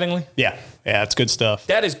Bo Mattingly? Yeah, it's good stuff.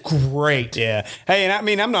 That is great. Yeah. Hey, and I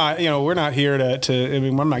mean, I'm not, we're not here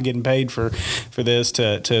I'm not getting paid for this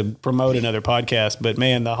to promote another podcast, but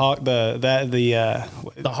man, the Hog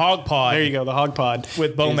Pod. There you go, the Hog Pod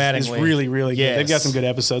with Bo Mattingly is really, really good. Yes. They've got some good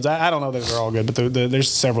episodes. I don't know that they're all good, but there's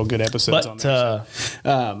several good episodes on there.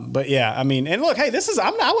 But yeah, I mean, and look, hey,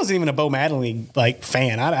 I wasn't even a Bo Mattingly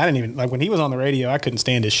fan. I didn't even when he was on the radio. I couldn't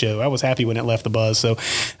stand his show. I was happy when it left the buzz. So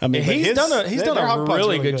I mean, he's done a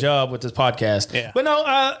really good job with this podcast. Yeah. But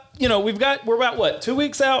no, we're about 2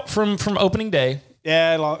 weeks out from opening day.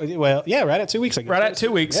 Yeah, right at 2 weeks ago. Right at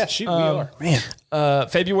 2 weeks. Yeah, shoot, we are. Man.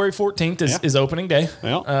 February 14th is opening day.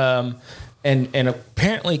 Yeah. And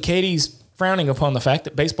apparently Katie's frowning upon the fact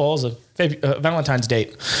that baseball is a Valentine's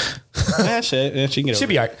date. She can get over Should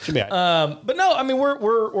be all right. Should be all right. But no, I mean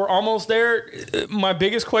we're almost there. My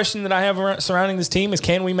biggest question that I have surrounding this team is,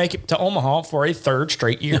 can we make it to Omaha for a third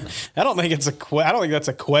straight year? I don't think that's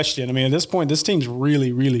a question. I mean, at this point, this team's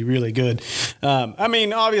really, really, really good. I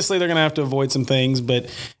mean, obviously they're going to have to avoid some things, but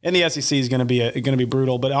and the SEC is going to be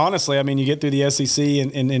brutal. But honestly, I mean, you get through the SEC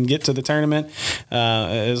and get to the tournament,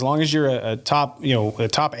 as long as you're a top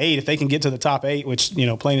 8. If they can get to the top 8, which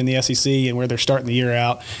playing in the SEC and where they're starting the year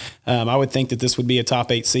out. I would think that this would be a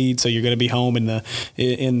top 8 seed, so you're going to be home in the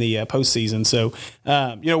postseason. So,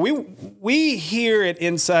 we here at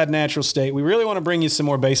Inside Natural State, we really want to bring you some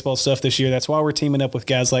more baseball stuff this year. That's why we're teaming up with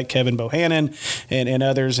guys like Kevin Bohannon and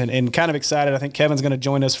others, and kind of excited. I think Kevin's going to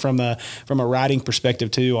join us from a writing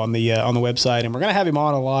perspective too on the website, and we're going to have him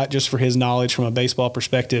on a lot just for his knowledge from a baseball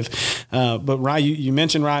perspective. But Ryan, you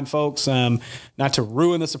mentioned Ryan Folks. Not to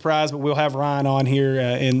ruin the surprise, but we'll have Ryan on here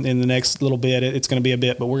in the next little bit. It's going to be a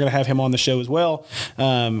bit, but we're going to have him on the show as well.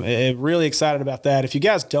 Really excited about that. If you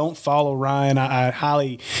guys don't follow Ryan, I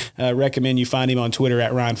highly recommend you find him on Twitter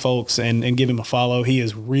at Ryan Folks and give him a follow. He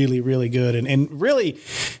is really, really good. And really,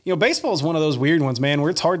 baseball is one of those weird ones, man, where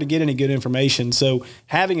it's hard to get any good information. So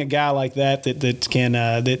having a guy like that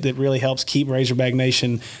really helps keep Razorback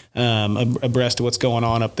Nation abreast of what's going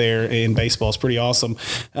on up there in baseball is pretty awesome.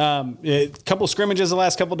 A couple scrimmages the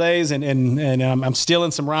last couple days, and I'm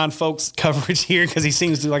stealing some Ryan Folks coverage here because he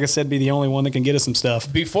seems to, like I said, be the only one that can get us some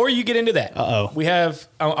stuff. Before you get into that, we have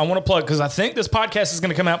I want to plug, because I think this podcast is going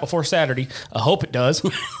to come out before Saturday. I hope it does.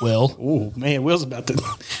 Will. Oh man, Will's about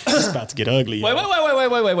to get ugly.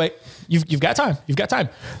 Wait. You've got time.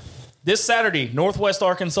 This Saturday, Northwest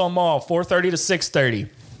Arkansas Mall, 4:30 to 6:30.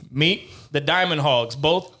 Meet the Diamond Hogs.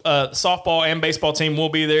 Both softball and baseball team will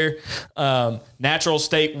be there. Natural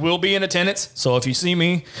State will be in attendance. So if you see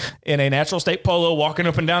me in a Natural State polo walking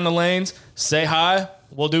up and down the lanes, say hi.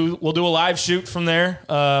 We'll do a live shoot from there.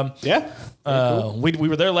 Cool. We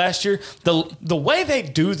were there last year. The way they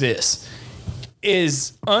do this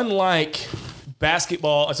is unlike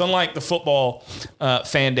basketball. It's unlike the football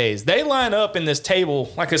fan days. They line up in this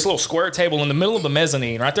table, like this little square table in the middle of the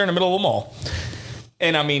mezzanine, right there in the middle of the mall.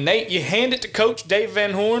 And I mean, you hand it to Coach Dave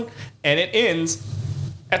Van Horn, and it ends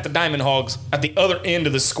at the Diamond Hogs at the other end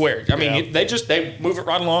of the square. I mean, they move it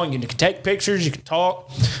right along. You can take pictures, you can talk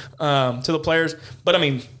to the players. But I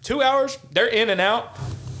mean, 2 hours, they're in and out.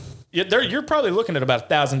 You're probably looking at about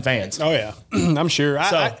 1,000 fans. Oh yeah, I'm sure.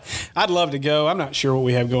 I'd love to go. I'm not sure what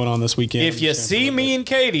we have going on this weekend. If you see me and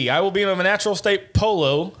Katie, I will be in a Natural State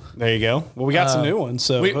polo. There you go. Well, we got some new ones,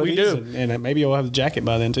 so we do, and maybe you'll have the jacket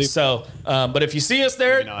by then too. So, but if you see us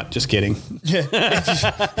there, maybe not. Just kidding.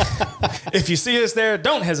 If you see us there,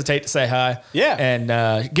 don't hesitate to say hi. Yeah,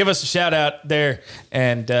 and give us a shout out there,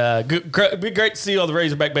 and it'd be great to see all the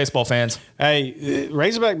Razorback baseball fans. Hey,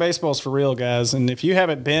 Razorback baseball's for real, guys. And if you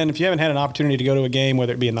haven't had an opportunity to go to a game,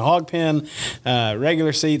 whether it be in the Hog Pen,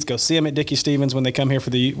 regular seats, go see them at Dickey Stevens when they come here for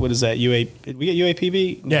the We get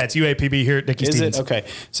UAPB? Yeah, it's UAPB here at Dickey Stevens. Is it? Okay.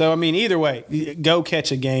 So, I mean, either way, go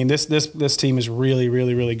catch a game. This team is really,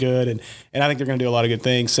 really, really good, and I think they're going to do a lot of good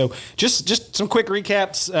things. So, just some quick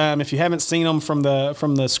recaps. If you haven't seen them from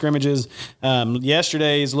the scrimmages,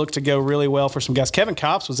 yesterday's looked to go really well for some guys. Kevin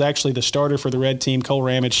Copps was actually the starter for the red team. Cole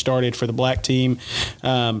Ramage started for the black team.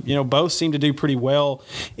 Both seem to do pretty well.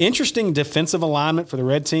 Interesting defensive alignment for the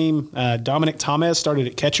red team. Dominic Thomas started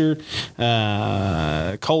at catcher.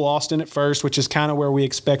 Cole Austin at first, which is kind of where we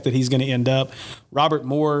expect that he's going to end up. Robert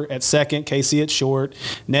Moore at second, Casey at short,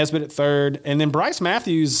 Nesbitt at third, and then Bryce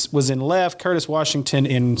Matthews was in left, Curtis Washington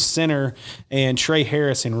in center, and Trey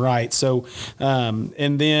Harris in right. So,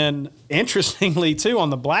 and then interestingly too for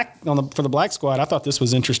the black squad, I thought this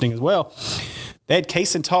was interesting as well. They had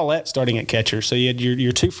Kaysen Tollett starting at catcher. So you had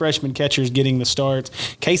your two freshman catchers getting the starts.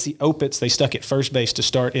 Casey Opitz, they stuck at first base to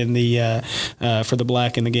start in the for the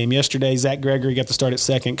black in the game yesterday. Zach Gregory got the start at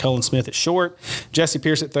second. Cullen Smith at short. Jesse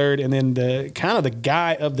Pierce at third. And then the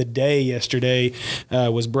guy of the day yesterday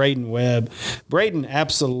was Braden Webb. Braden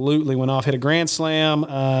absolutely went off, hit a grand slam.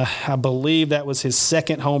 I believe that was his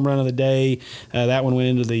second home run of the day. That one went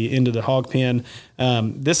into the Hog Pen.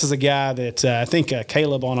 This is a guy that I think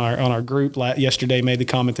Caleb on our group yesterday made the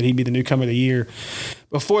comment that he'd be the newcomer of the year.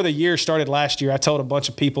 Before the year started last year, I told a bunch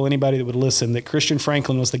of people, anybody that would listen, that Christian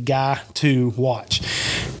Franklin was the guy to watch.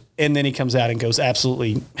 And then he comes out and goes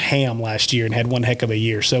absolutely ham last year and had one heck of a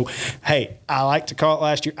year. So, hey, I like to call it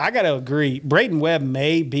last year. I got to agree. Braden Webb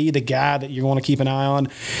may be the guy that you're going to keep an eye on.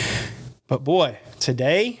 But, boy,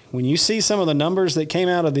 today, when you see some of the numbers that came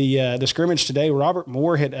out of the scrimmage today, Robert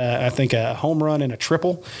Moore hit, I think, a home run and a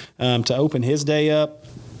triple to open his day up.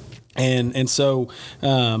 And so,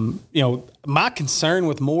 my concern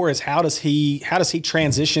with Moore is how does he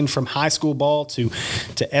transition from high school ball to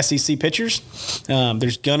SEC pitchers?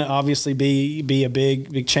 There's gonna obviously be a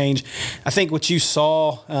big change. I think what you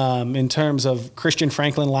saw in terms of Christian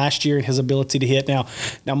Franklin last year and his ability to hit. Now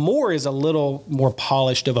Moore is a little more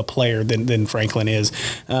polished of a player than Franklin is,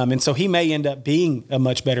 and so he may end up being a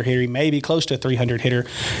much better hitter. He may be close to a 300 hitter.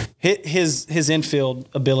 His infield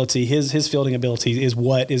ability, his fielding ability is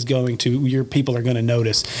what is going to your people are going to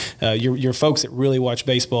notice. Your folks that really watch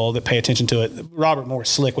baseball, that pay attention to it. Robert Moore is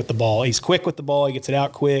slick with the ball. He's quick with the ball. He gets it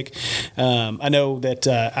out quick. I know that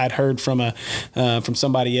I'd heard from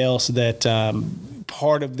somebody else that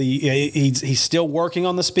part of he's still working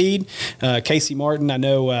on the speed. Casey Martin, I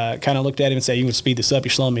know, kind of looked at him and said, "You can speed this up.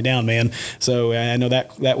 You're slowing me down, man." So I know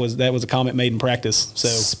that was a comment made in practice. So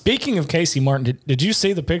speaking of Casey Martin, did you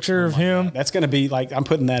see the picture of him? That's going to be like I'm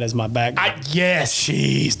putting that as my background. Yes.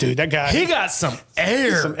 Jeez, dude, that guy. He got some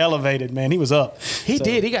air. Some elevated, man. He was up. He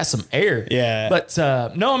did. He got some air. Yeah. But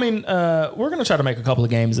no, I mean, we're going to try to make a couple of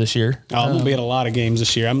games this year. I'm going to be at a lot of games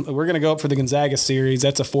this year. We're going to go up for the Gonzaga series.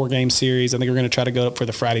 That's a 4-game series. I think we're going to try to go up for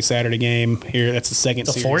the Friday-Saturday game here. That's the second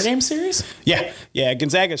series. The 4-game series? Yeah.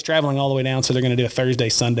 Gonzaga's traveling all the way down, so they're going to do a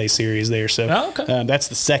Thursday-Sunday series there. So that's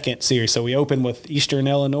the second series. So we open with Eastern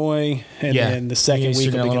Illinois, and then the second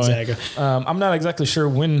week will be Gonzaga. I'm not exactly sure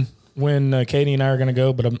when Katie and I are going to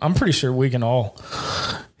go, but I'm pretty sure we can all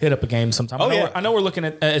hit up a game sometime. I know we're looking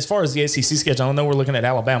at, as far as the ACC schedule, I know we're looking at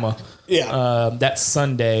Alabama. Yeah. That's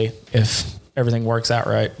Sunday if everything works out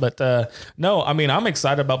right. But no, I mean, I'm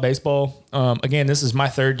excited about baseball. Again, this is my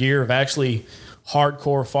third year of actually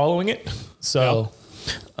hardcore following it. So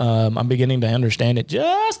I'm beginning to understand it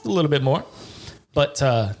just a little bit more. But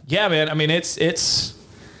yeah, man, I mean, it's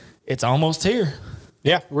almost here.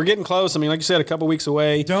 Yeah, we're getting close. I mean, like you said, a couple weeks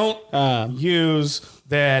away. Don't use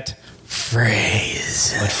that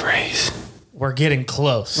phrase. What phrase? We're getting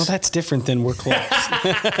close. Well, that's different than we're close.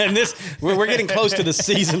 And we're getting close to the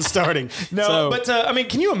season starting. But I mean,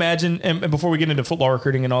 can you imagine? And before we get into football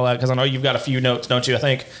recruiting and all that, because I know you've got a few notes, don't you? I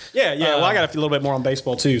think. Yeah. Well, I got a little bit more on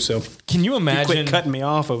baseball too. So can you imagine? You quit cutting me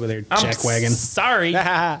off over there, jackwagon. Sorry.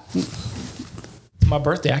 It's my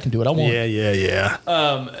birthday. I can do what I want. Yeah.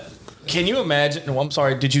 Can you imagine? No, I'm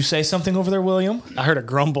sorry. Did you say something over there, William? I heard a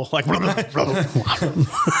grumble. Like,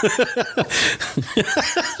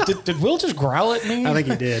 did Will just growl at me? I think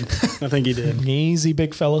he did. Easy,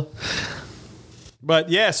 big fella. But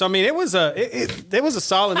yeah, so I mean, it was a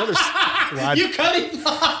solid. You cut him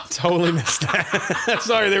off. Totally missed that.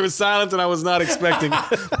 Sorry, there was silence and I was not expecting.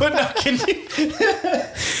 But no, can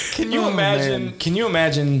you imagine? Man. Can you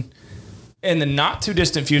imagine in the not too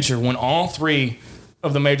distant future when all three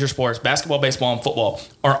of the major sports, basketball, baseball, and football,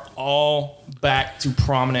 are all back to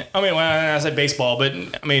prominent? I mean, I said baseball, but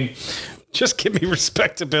I mean, just give me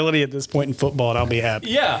respectability at this point in football and I'll be happy.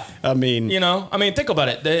 Yeah. I mean, think about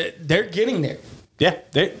it. They're getting there. Yeah.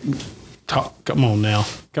 Come on now.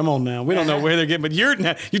 We don't know where they're getting, but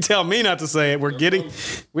you tell me not to say it.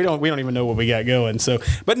 We don't even know what we got going. So,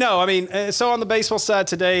 but no, I mean, so on the baseball side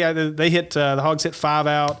today, the Hogs hit 5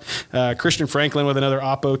 out. Christian Franklin with another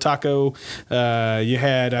Oppo Taco. You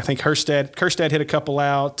had, I think Kerstad hit a couple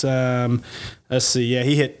out. Let's see. Yeah,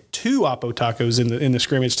 he hit 2 Oppo Tacos in the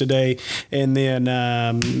scrimmage today, and then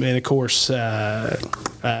and of course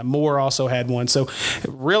Moore also had one. So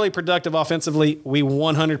really productive offensively. We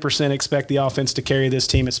 100% expect the offense to carry this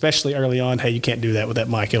team, especially early on. Hey, you can't do that with that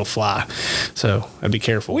mic; it'll fly. So be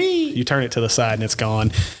careful. You turn it to the side and it's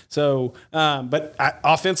gone. So, but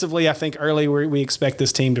offensively, I think early we expect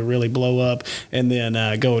this team to really blow up, and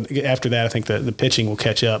then go after that. I think the pitching will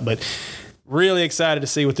catch up, but. Really excited to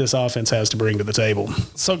see what this offense has to bring to the table.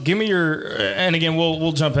 So give me and again,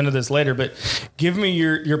 we'll jump into this later, but give me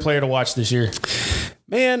your player to watch this year.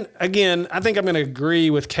 Man, again, I think I'm going to agree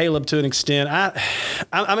with Caleb to an extent. I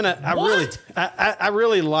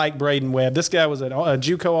really like Braden Webb. This guy was a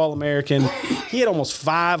JUCO All-American. He had almost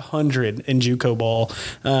 500 in JUCO ball.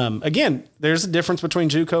 Again, there's a difference between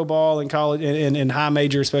JUCO ball and college and high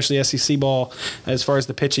major, especially SEC ball, as far as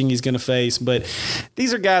the pitching he's going to face. But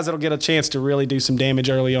these are guys that'll get a chance to really do some damage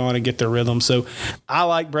early on and get their rhythm. So I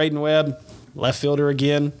like Braden Webb. Left fielder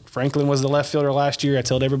again. Franklin was the left fielder last year. I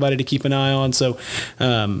told everybody to keep an eye on. So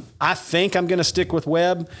I think I'm going to stick with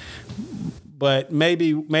Webb, but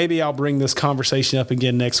maybe I'll bring this conversation up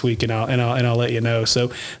again next week and I'll let you know. So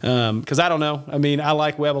because I don't know. I mean, I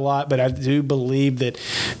like Webb a lot, but I do believe that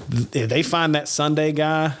if they find that Sunday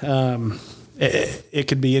guy, it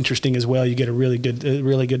could be interesting as well. You get a really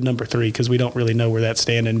good number 3 because we don't really know where that's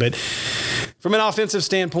standing. But from an offensive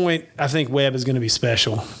standpoint, I think Webb is going to be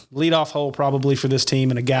special. Leadoff hole probably for this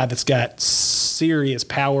team, and a guy that's got serious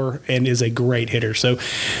power and is a great hitter. So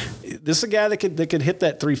this is a guy that could hit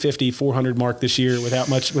that 350, 400 mark this year without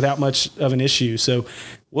much of an issue. So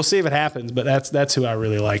we'll see if it happens, but that's who I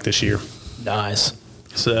really like this year. Nice.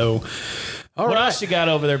 So, all what right. else you got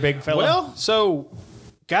over there, big fella? Well, so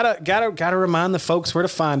gotta remind the folks where to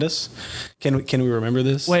find us. Can we remember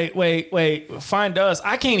this? Wait. Find us.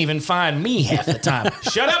 I can't even find me half the time.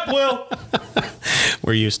 Shut up, Will.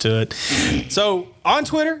 We're used to it. So on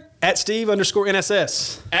Twitter, at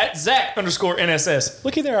Steve_NSS. At Zach_NSS.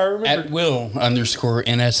 Looky there, I remember. At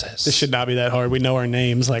Will_NSS. This should not be that hard. We know our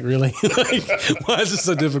names. Like, really? Like, why is this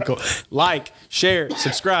so difficult? Like, share,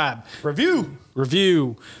 subscribe,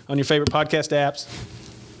 Review on your favorite podcast apps.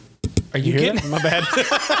 Are you hear kidding? that? My bad.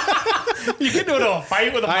 You getting into a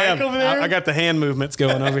fight with a mic over there? I got the hand movements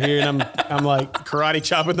going over here, and I'm like karate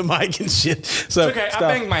chopping the mic and shit. So okay, I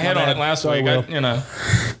banged my head on it last week. Will. Well,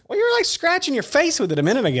 you were like scratching your face with it a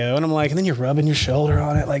minute ago, and I'm like, and then you're rubbing your shoulder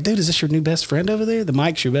on it. Like, dude, is this your new best friend over there? The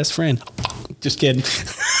mic's your best friend. Just kidding.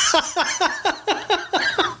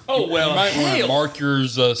 oh well. You might want to mark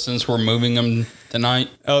yours since we're moving them tonight.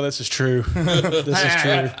 Oh, this is true. This is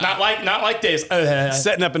true. Not like this.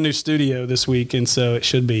 Setting up a new studio this week, and so it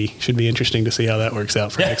should be interesting to see how that works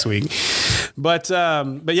out for next week. But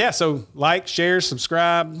yeah, so like, share,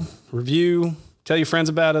 subscribe, review, tell your friends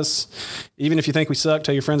about us. Even if you think we suck,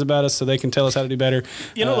 tell your friends about us so they can tell us how to do better.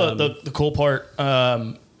 You know the cool part,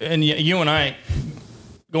 and you and I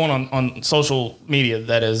going on social media,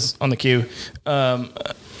 that is on the queue.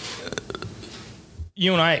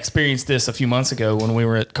 You and I experienced this a few months ago when we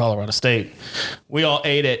were at Colorado State. We all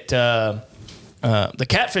ate at the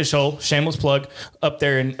Catfish Hole, shameless plug, up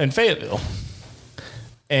there in Fayetteville.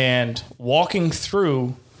 And walking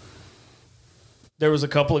through, there was a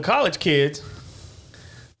couple of college kids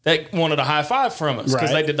that wanted a high five from us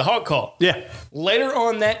because they did the hog call. Yeah. Later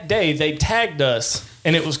on that day, they tagged us,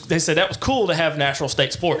 and they said that was cool to have Natural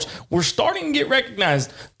State Sports. We're starting to get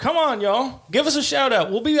recognized. Come on, y'all. Give us a shout out.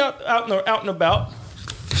 We'll be out and about.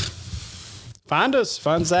 Find us,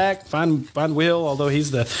 find Zach, find Will. Although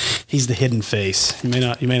he's the hidden face. You may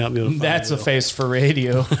not be able to find That's Will. a face for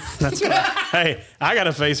radio. That's right. Hey, I got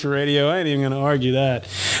a face for radio. I ain't even going to argue that.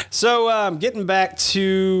 So, getting back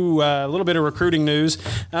to a little bit of recruiting news.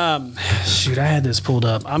 Shoot, I had this pulled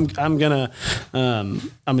up. I'm just gonna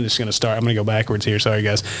start. I'm gonna go backwards here. Sorry,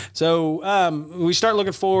 guys. So, we start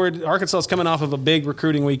looking forward. Arkansas is coming off of a big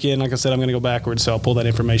recruiting weekend. Like I said, I'm gonna go backwards. So I'll pull that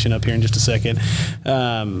information up here in just a second.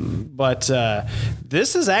 But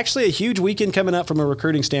this is actually a huge weekend coming up from a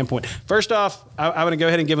recruiting standpoint. First off, I'm going to go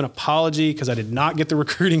ahead and give an apology because I did not get the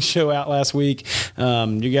recruiting show out last week.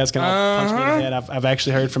 You guys can all punch me in the head. I've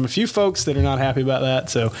actually heard from a few folks that are not happy about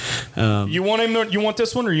that. So, You want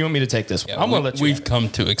this one, or you want me to take this one? Yeah, I'm going to let you. We've come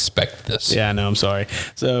to expect this. yeah, no, I'm sorry.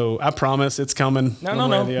 So I promise it's coming. No.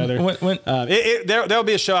 Way or the other. There'll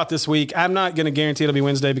be a show out this week. I'm not going to guarantee it'll be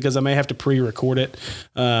Wednesday because I may have to pre-record it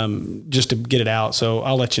just to get it out. So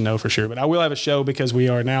I'll let you know for sure. But I will have a show because we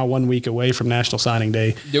are now 1 week away from National Signing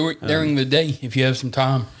Day. Do it during the day if you have some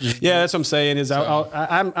time. Yeah, that's what I'm saying. Is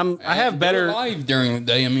I have better live during the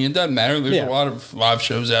day. I mean, it doesn't matter. There's a lot of live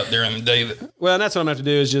shows out during the day. Well, and that's what I'm going to have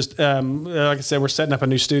to do is just, like I said, we're setting up a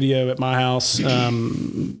new studio at my house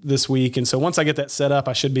this week. And so once I get that set up,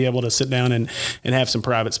 I should be able to sit down and have some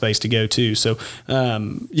private space to go to. So,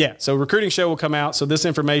 so recruiting show will come out. So this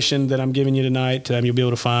information that I'm giving you tonight, you'll be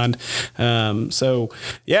able to find.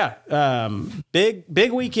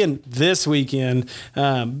 Big weekend this weekend.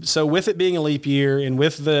 So with it being a leap year and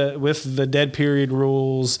with the dead period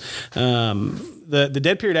rules, the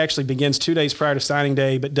dead period actually begins 2 days prior to signing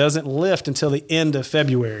day, but doesn't lift until the end of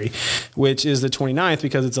February, which is the 29th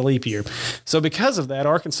because it's a leap year. So because of that,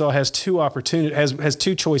 Arkansas has has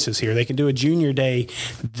two choices here. They can do a junior day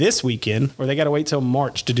this weekend, or they got to wait till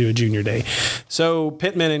March to do a junior day. So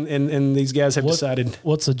Pittman and these guys have decided.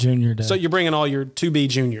 What's a junior day? So you're bringing all your to-be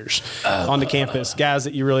juniors onto campus, guys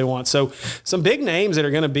that you really want. So some big names that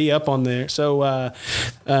are going to be up on there. So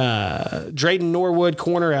Drayden Norwood,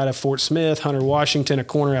 corner out of Fort Smith, Hunter Washington, a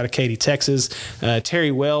corner out of Katy, Texas,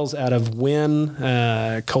 Terry Wells out of Wynn,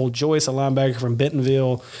 Cole Joyce, a linebacker from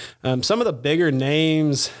Bentonville. Some of the bigger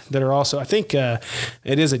names that are also, I think it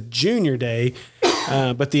is a junior day,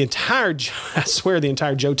 but the entire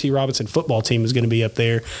Joe T. Robinson football team is going to be up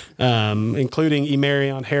there, including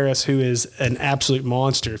Emarion Harris, who is an absolute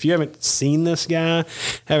monster. If you haven't seen this guy,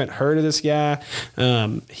 haven't heard of this guy,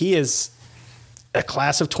 he is a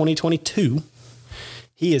class of 2022.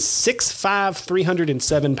 He is 6'5",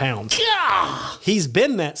 307 pounds. Yeah. He's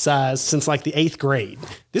been that size since like the 8th grade.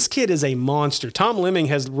 This kid is a monster. Tom Lemming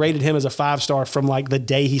has rated him as a 5-star from like the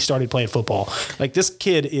day he started playing football. Like this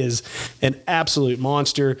kid is an absolute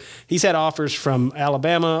monster. He's had offers from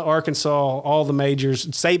Alabama, Arkansas, all the majors.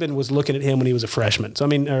 Saban was looking at him when he was a freshman. So I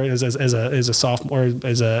mean, or as a sophomore,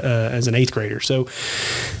 as an 8th grader. So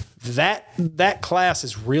that class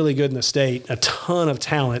is really good in the state. A ton of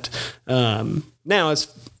talent. Now it's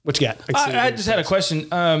what you got. I just had a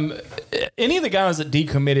question. Any of the guys that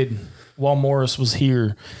decommitted while Morris was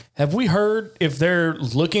here, have we heard if they're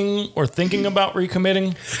looking or thinking about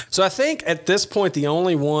recommitting? So I think at this point, the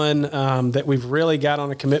only one that we've really got on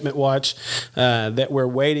a commitment watch that we're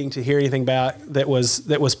waiting to hear anything about that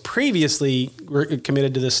was previously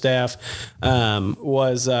committed to the staff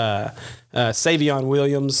was Savion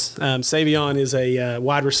Williams. Savion is a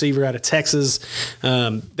wide receiver out of Texas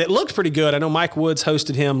that looked pretty good. I know Mike Woods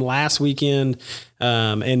hosted him last weekend,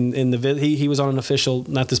 and he was on an official,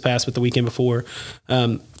 not this past, but the weekend before.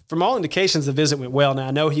 From all indications, the visit went well. Now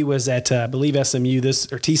I know he was at, I believe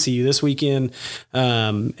TCU this weekend,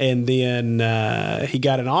 and then he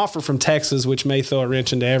got an offer from Texas, which may throw a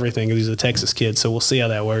wrench into everything because he's a Texas kid. So we'll see how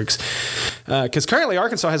that works. Because currently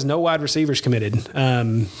Arkansas has no wide receivers committed.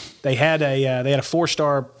 They had a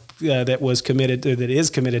 4-star that is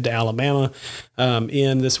committed to Alabama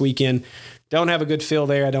in this weekend. Don't have a good feel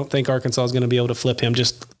there. I don't think Arkansas is going to be able to flip him.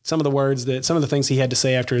 Just some of the things he had to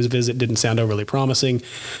say after his visit didn't sound overly promising.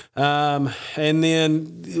 And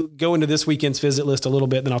then go into this weekend's visit list a little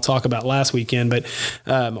bit, then I'll talk about last weekend. But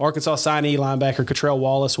Arkansas signee linebacker Catrell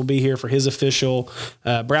Wallace will be here for his official.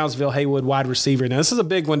 Brownsville Haywood wide receiver. Now this is a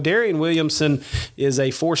big one. Darian Williamson is a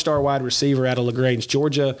 4-star wide receiver out of LaGrange,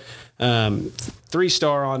 Georgia.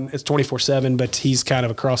 3-star on it's 24/7, but he's kind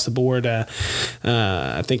of across the board. I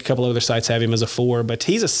think a couple other sites have him as a 4, but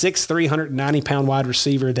he's a 6'3", 190-pound wide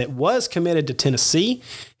receiver that was committed to Tennessee.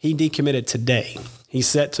 He decommitted today. He's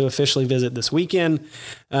set to officially visit this weekend. Is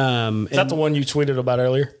that the one you tweeted about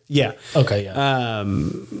earlier? Yeah. Okay. Yeah.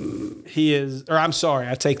 He is, or I'm sorry,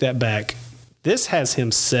 I take that back. This has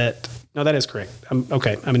him set. No, that is correct. I'm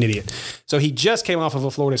an idiot. So he just came off of a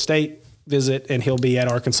Florida State visit, and he'll be at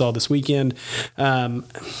Arkansas this weekend.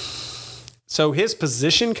 So his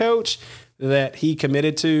position coach that he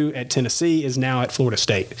committed to at Tennessee is now at Florida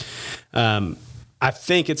State. I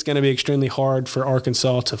think it's going to be extremely hard for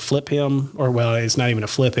Arkansas to flip him, or well, it's not even a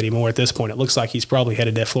flip anymore at this point. It looks like he's probably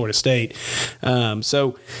headed to Florida State.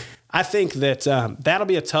 So I think that that'll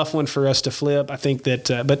be a tough one for us to flip. I think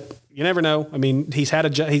that, but you never know. I mean, he's had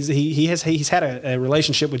a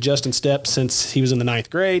relationship with Justin Stepp since he was in the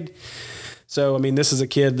 9th grade. So I mean, this is a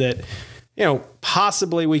kid that,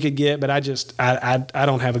 possibly we could get, but I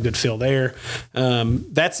don't have a good feel there.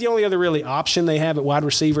 That's the only other really option they have at wide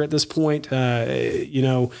receiver at this point.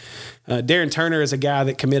 Darren Turner is a guy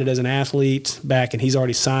that committed as an athlete back, and he's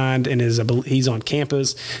already signed and he's on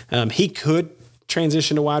campus. He could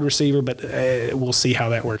transition to wide receiver, but we'll see how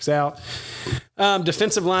that works out.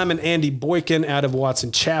 Defensive lineman Andy Boykin out of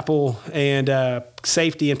Watson Chapel, and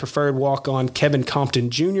safety and preferred walk-on Kevin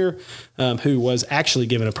Compton Jr., who was actually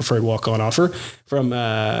given a preferred walk-on offer from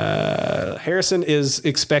Harrison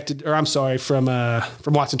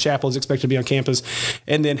from Watson Chapel is expected to be on campus.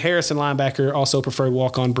 And then Harrison linebacker, also preferred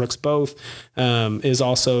walk-on Brooks Both, is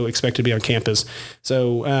also expected to be on campus.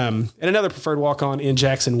 So, and another preferred walk-on in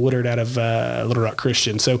Jackson Woodard out of Little Rock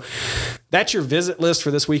Christian. So that's your visit list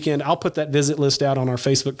for this weekend. I'll put that visit list out on our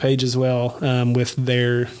Facebook page as well, with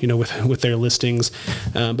their, with their listings.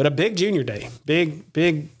 But a big junior day,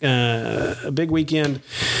 a big weekend.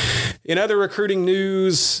 In other recruiting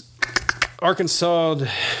news, Arkansas,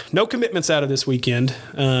 no commitments out of this weekend.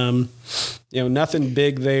 Nothing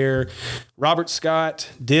big there. Robert Scott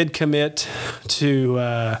did commit to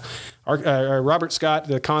Robert Scott,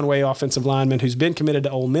 the Conway offensive lineman who's been committed to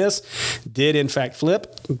Ole Miss, did in fact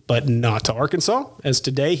flip, but not to Arkansas. As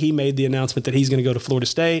today, he made the announcement that he's going to go to Florida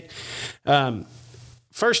State.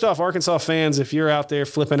 First off, Arkansas fans, if you're out there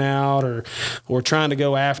flipping out or trying to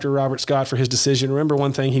go after Robert Scott for his decision, remember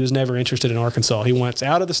one thing: he was never interested in Arkansas. He wants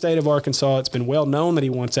out of the state of Arkansas. It's been well known that he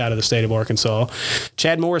wants out of the state of Arkansas.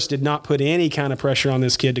 Chad Morris did not put any kind of pressure on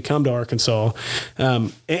this kid to come to Arkansas.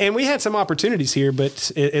 And we had some opportunities here,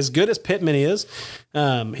 but as good as Pittman is,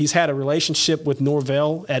 he's had a relationship with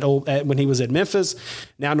Norvell when he was at Memphis.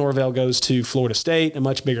 Now Norvell goes to Florida State, a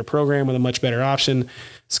much bigger program with a much better option.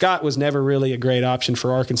 Scott was never really a great option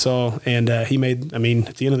for Arkansas, and at the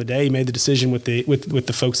end of the day, he made the decision with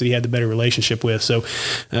the folks that he had the better relationship with. So,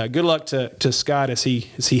 good luck to Scott as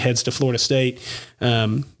he heads to Florida State.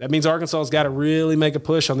 That means Arkansas's got to really make a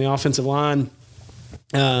push on the offensive line.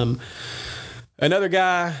 Another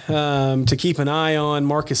guy to keep an eye on,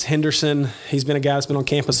 Marcus Henderson. He's been a guy that's been on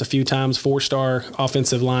campus a few times, 4-star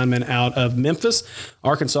offensive lineman out of Memphis.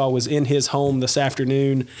 Arkansas was in his home this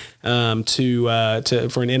afternoon for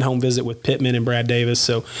an in-home visit with Pittman and Brad Davis.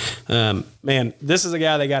 So, man, this is a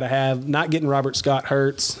guy they got to have. Not getting Robert Scott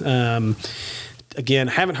hurts. Again,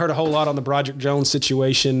 haven't heard a whole lot on the Broderick Jones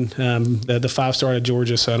situation, the 5-star of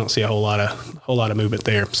Georgia, so I don't see a whole lot of movement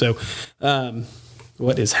there. So,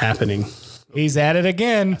 what is happening? He's at it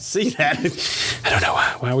again. See that? I don't know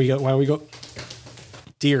why we go.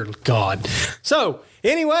 Dear God. So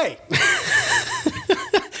anyway,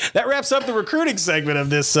 that wraps up the recruiting segment of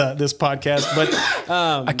this podcast. But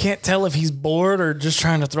I can't tell if he's bored or just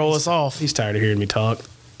trying to throw us off. he's tired of hearing me talk.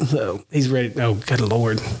 So he's ready. Oh, good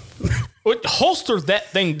Lord. Holster that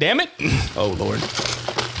thing, damn it. Oh, Lord.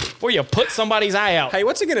 Before you put somebody's eye out. Hey,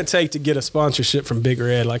 what's it going to take to get a sponsorship from Big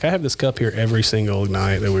Red? Like, I have this cup here every single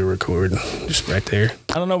night that we record. Just right there.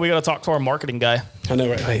 I don't know. We got to talk to our marketing guy. I know,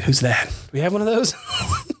 right? Wait, who's that? We have one of those?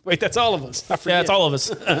 Wait, that's all of us. I forget. Yeah, it's all of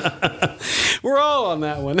us. We're all on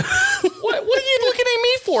that one. What are you looking at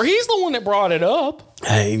me for? He's the one that brought it up.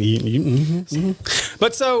 Hey,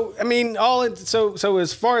 But so, I mean, so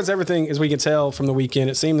as far as everything, as we can tell from the weekend,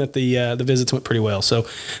 it seemed that the visits went pretty well. So,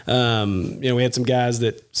 we had some guys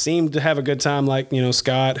that seemed to have a good time, like,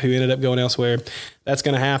 Scott, who ended up going elsewhere. That's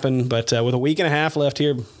going to happen. But with a week and a half left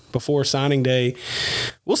here before signing day,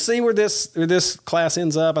 we'll see where this class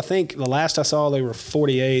ends up. I think the last I saw, they were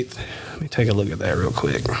 48th. Let me take a look at that real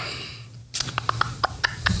quick.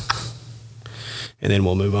 And then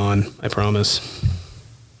we'll move on, I promise.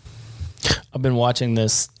 I've been watching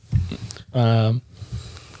this former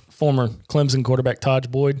Clemson quarterback Taj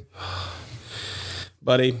Boyd.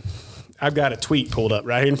 Buddy, I've got a tweet pulled up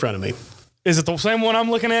right here in front of me. Is it the same one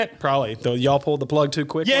I'm looking at? Probably. Though y'all pulled the plug too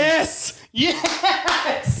quick. Yes!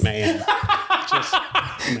 Yes! Man.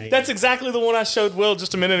 That's exactly the one I showed Will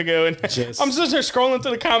just a minute ago. And I'm sitting there scrolling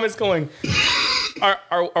through the comments going,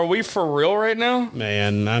 are we for real right now?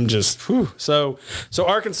 Man, I'm just, whew. So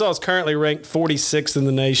Arkansas is currently ranked 46th in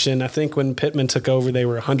the nation. I think when Pittman took over, they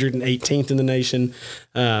were 118th in the nation.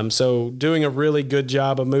 So doing a really good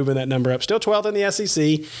job of moving that number up. Still 12th in the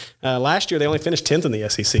SEC. Last year, they only finished 10th in the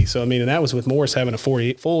SEC. So, I mean, and that was with Morris having a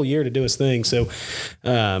full year to do his thing. So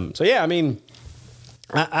yeah, I mean,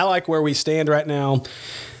 I like where we stand right now.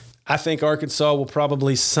 I think Arkansas will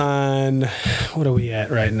probably sign, what are we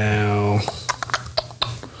at right now?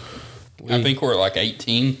 I think we're at like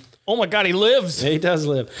 18. Oh, my God, he lives. Yeah, he does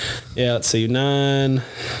live. Yeah, let's see, 9,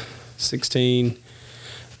 16.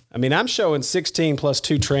 I mean, I'm showing 16 plus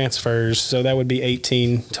 2 transfers, so that would be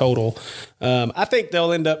 18 total. I think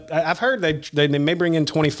they'll end up – I've heard they may bring in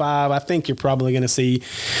 25. I think you're probably going to see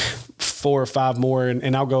 4 or 5 more,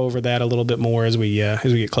 and I'll go over that a little bit more as we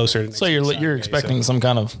get closer. To so you're expecting some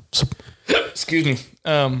kind of – excuse me.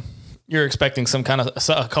 You're expecting some kind of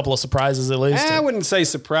a couple of surprises at least? I wouldn't say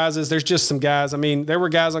surprises. There's just some guys. I mean, there were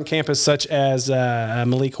guys on campus such as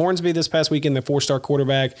Malik Hornsby this past weekend, the 4-star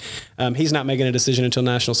quarterback. He's not making a decision until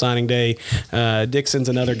National Signing Day. Dixon's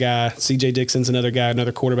another guy. C.J. Dixon's another guy,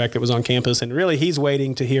 another quarterback that was on campus, and really he's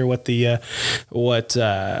waiting to hear what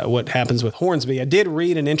what happens with Hornsby. I did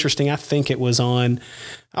read an interesting. I think it was on.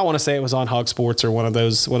 I want to say it was on Hog Sports or one of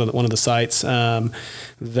the sites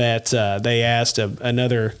that they asked if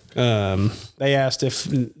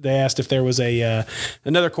there was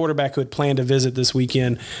another quarterback who had planned to visit this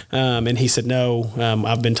weekend, and he said no.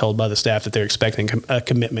 I've been told by the staff that they're expecting a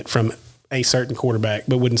commitment from a certain quarterback,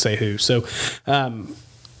 but wouldn't say who. So.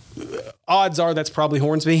 Odds are that's probably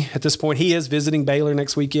Hornsby at this point. He is visiting Baylor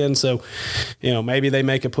next weekend, so maybe they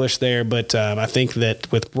make a push there. But I think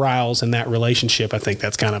that with Riles and that relationship, I think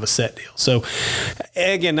that's kind of a set deal. So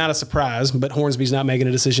again, not a surprise, but Hornsby's not making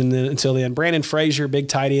a decision until then. Brandon Frazier, big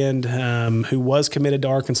tight end, who was committed to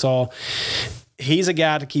Arkansas. He's a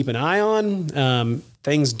guy to keep an eye on.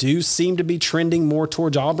 Things do seem to be trending more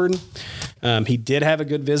towards Auburn. He did have a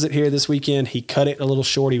good visit here this weekend. He cut it a little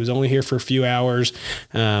short. He was only here for a few hours,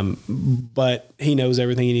 but he knows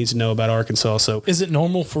everything he needs to know about Arkansas. So, is it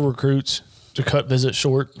normal for recruits to cut visits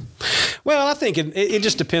short? Well, I think it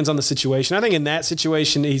just depends on the situation. I think in that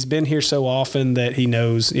situation, he's been here so often that he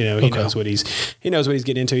knows, knows what he's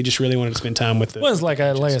getting into. He just really wanted to spend time with the. Well, it's like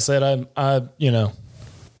I said,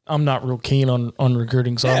 I'm not real keen on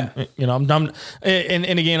recruiting. So I'm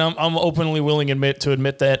again, I'm openly willing to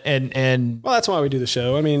admit that. And well, that's why we do the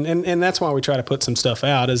show. I mean, and that's why we try to put some stuff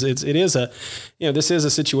out. This is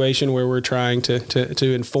a situation where we're trying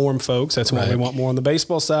to inform folks. That's why we want more on the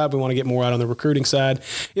baseball side. We want to get more out on the recruiting side.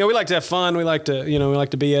 We like to have fun. We like to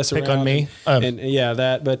BS pick around on me. But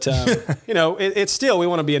it's still, we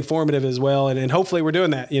want to be informative as well. And hopefully we're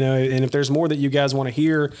doing that, and if there's more that you guys want to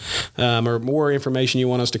hear, or more information you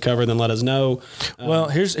want us to cover, then let us know. Well,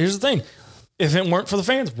 here's the thing. If it weren't for the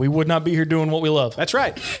fans, we would not be here doing what we love. That's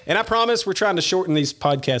right. And I promise we're trying to shorten these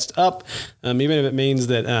podcasts up, even if it means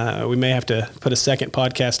that we may have to put a second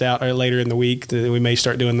podcast out later in the week. We may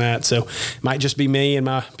start doing that. So it might just be me and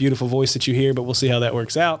my beautiful voice that you hear, but we'll see how that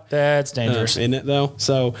works out. That's dangerous. Isn't it, though?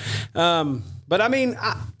 So, but I mean,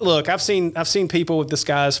 look, I've seen people with the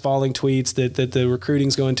skies falling tweets that the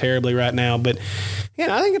recruiting's going terribly right now. But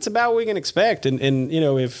I think it's about what we can expect. And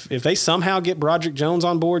if they somehow get Broderick Jones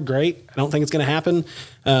on board, great. I don't think it's going to happen.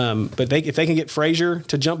 But if they can get Frazier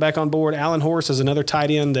to jump back on board, Alan Horse is another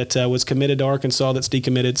tight end that was committed to Arkansas that's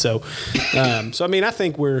decommitted. So I mean, I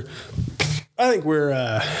think we're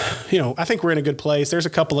in a good place. There's a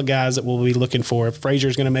couple of guys that we'll be looking for.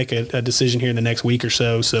 Frazier's going to make a decision here in the next week or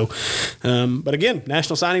so. So, but again,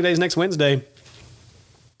 National Signing Day is next Wednesday.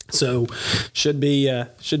 So should be an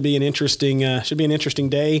interesting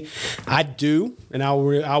day. I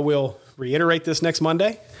will reiterate this next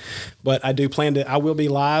Monday, but I do plan I will be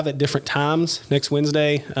live at different times next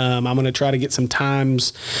Wednesday. I'm going to try to get some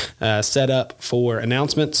times set up for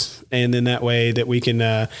announcements, and then that way that we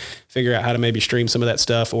can figure out how to maybe stream some of that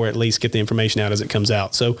stuff, or at least get the information out as it comes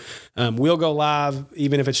out. So we'll go live,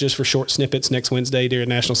 even if it's just for short snippets, next Wednesday during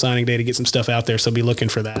National Signing Day to get some stuff out there. So be looking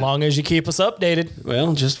for that. As long as you keep us updated.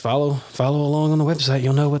 Well, just follow along on the website.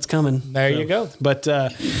 You'll know what's coming. There you go. But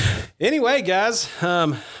anyway, guys,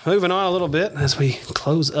 moving on a little bit as we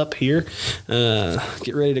close up here.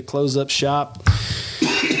 Get ready to close up shop.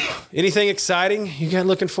 Anything exciting you got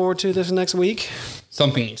looking forward to this next week?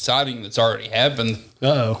 Something exciting that's already happened.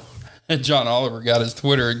 Uh-oh. John Oliver got his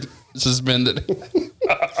Twitter suspended. You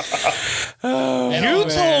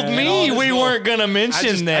told me we weren't going to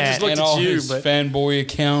mention that. I just looked and at all you, his but fanboy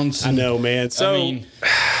accounts. I know, man. So, I mean,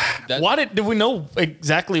 why did we know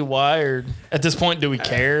exactly why, or at this point do we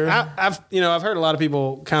care? I've heard a lot of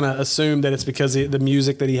people kind of assume that it's because the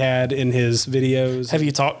music that he had in his videos. Have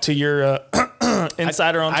you talked to your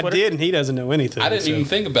insider on Twitter? I did, and he doesn't know anything. I didn't even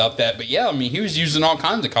think about that, but yeah, I mean, he was using all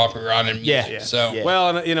kinds of copyrighted music. Yeah. So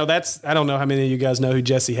well, and that's, I don't know how many of you guys know who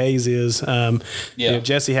Jesse Hayes is.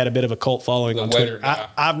 Jesse had a bit of a cult following on Twitter.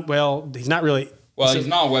 He's not really. Well, he's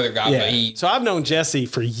not a weather guy, but he. So I've known Jesse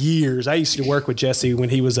for years. I used to work with Jesse when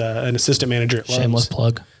he was an assistant manager at Lowe's. Shameless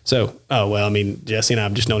plug. So, Jesse and I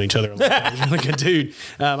have just known each other a long time. He's a really good dude.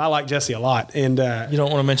 I like Jesse a lot. And you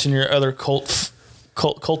don't want to mention your other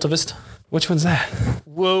cultivist? Which one's that?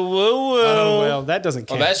 Whoa. Oh, well, that doesn't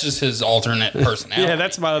count. Well, that's just his alternate personality. Yeah,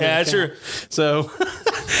 that's my other account. True. So,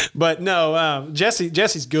 but no,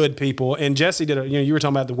 Jesse's good, people. And Jesse did you were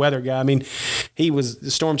talking about the weather guy. I mean, he was the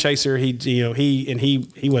storm chaser. He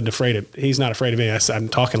wasn't afraid of, he's not afraid of me. I'm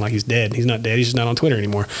talking like he's dead. He's not dead. He's just not on Twitter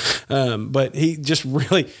anymore. But he just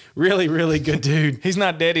really, really, really good dude. He's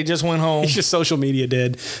not dead. He just went home. He's just social media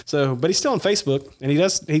dead. So, but he's still on Facebook, and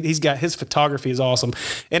he's got, his photography is awesome.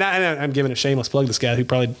 And I'm giving a shameless plug to this guy who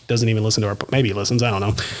probably doesn't even listen to our, maybe he listens, I don't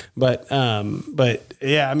know. But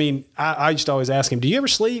yeah, I mean, I used to always ask him, do you ever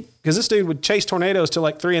sleep? Because this dude would chase tornadoes till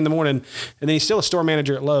like 3 a.m, and then he's still a store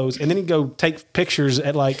manager at Lowe's, and then he'd go take pictures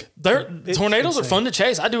at like. Tornadoes are fun to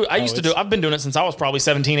chase. I've been doing it since I was probably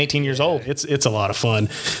 17, 18 years old. It's a lot of fun.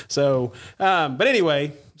 So, but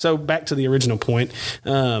anyway. So back to the original point.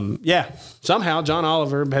 Somehow John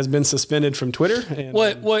Oliver has been suspended from Twitter. And,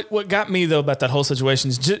 what got me though about that whole situation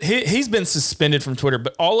is he's been suspended from Twitter,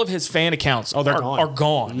 but all of his fan accounts are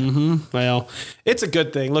gone. Mm-hmm. Well, it's a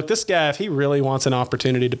good thing. Look, this guy, if he really wants an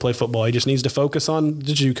opportunity to play football, he just needs to focus on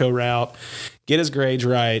the JUCO route, get his grades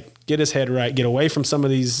right, get his head right, get away from some of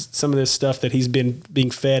this stuff that he's been being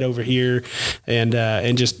fed over here,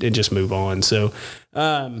 and just move on. So.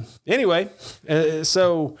 Anyway,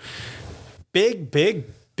 so big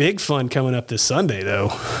fun coming up this Sunday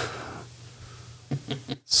though.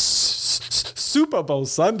 Super Bowl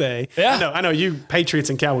Sunday. Yeah, I know you Patriots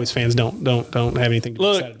and Cowboys fans don't have anything to be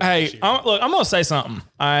excited about. Hey, I'm gonna say something.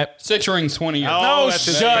 All right, 6 rings, 20 years. No,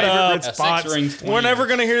 shut up. We're never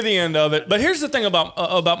gonna hear the end of it. But here's the thing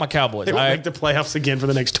about my Cowboys. They won't make the playoffs again for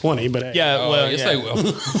the next 20. But hey. Yes, they will.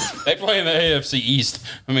 They play in the AFC East.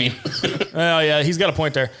 I mean, well, yeah, he's got a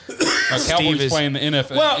point there. Cowboys is playing the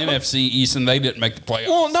NFC East, and they didn't make the playoffs.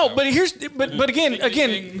 Well, no, so. but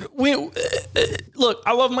again, we look.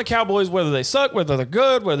 I love my Cowboys, whether they suck, whether they're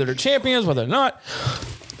good, whether they're champions, whether they're not.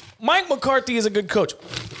 Mike McCarthy is a good coach,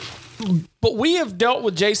 but we have dealt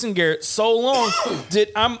with Jason Garrett so long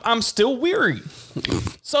that I'm still weary.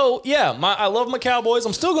 So yeah, I love my Cowboys.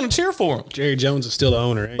 I'm still going to cheer for them. Jerry Jones is still the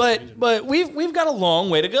owner, ain't But we've got a long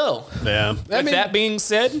way to go. Yeah. With that being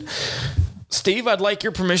said, Steve, I'd like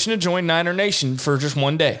your permission to join Niner Nation for just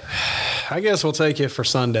one day. I guess we'll take it for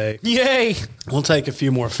Sunday. Yay! We'll take a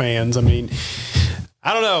few more fans. I mean,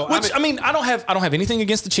 I don't know. I don't have anything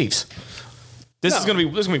against the Chiefs. This is gonna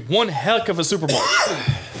be one heck of a Super Bowl.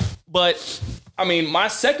 But I mean, my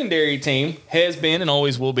secondary team has been and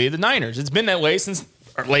always will be the Niners. It's been that way since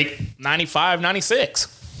late 95, 96.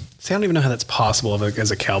 See, I don't even know how that's possible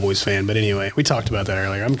as a Cowboys fan. But anyway, we talked about that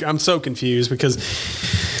earlier. I'm so confused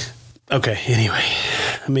because. Okay, anyway.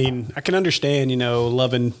 I mean, I can understand,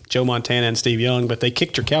 loving Joe Montana and Steve Young, but they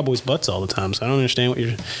kicked your Cowboys' butts all the time. So I don't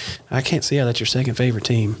understand I can't see how that's your second favorite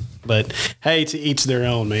team. But hey, to each their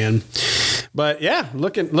own, man. But yeah,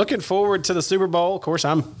 looking forward to the Super Bowl. Of course,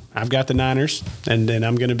 I've got the Niners, and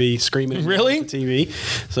I'm going to be screaming really at the TV.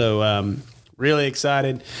 So really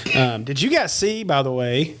excited. Did you guys see, by the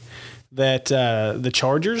way, that the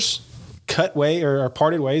Chargers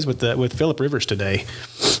parted ways with Phillip Rivers today?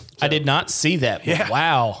 I did not see that. Yeah.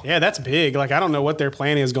 Wow. Yeah, that's big. Like, I don't know what their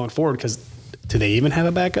plan is going forward because do they even have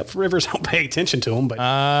a backup for Rivers? I don't pay attention to them, but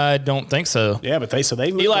I don't think so. Yeah, but they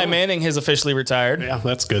Eli Manning has officially retired. Yeah,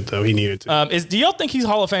 that's good though. He needed to. Do y'all think he's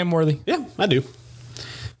Hall of Fame worthy? Yeah, I do.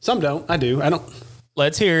 Some don't. I do. I don't.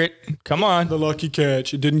 Let's hear it. Come on. The lucky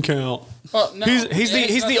catch. It didn't count. Well, no, he's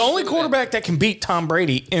the only quarterback that can beat Tom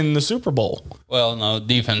Brady in the Super Bowl. Well, no,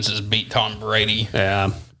 defenses beat Tom Brady.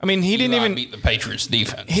 Yeah. I mean, he didn't even beat the Patriots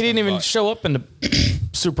defense. He didn't even show up in the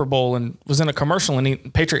Super Bowl and was in a commercial, and the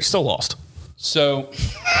Patriots still lost. So,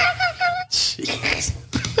 this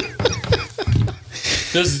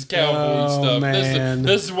is Cowboy stuff. Man.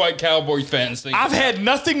 This is what Cowboy fans think. I've had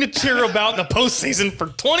nothing to cheer about in the postseason for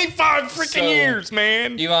 25 freaking years,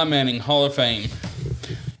 man. Eli Manning, Hall of Fame.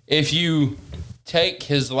 If you take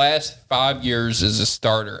his last 5 years as a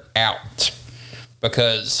starter out,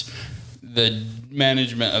 because the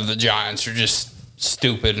management of the Giants are just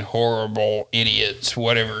stupid, horrible idiots,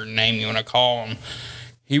 whatever name you want to call them,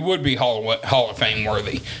 he would be Hall of Fame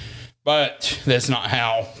worthy. But that's not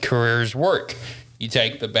how careers work. You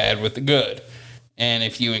take the bad with the good. And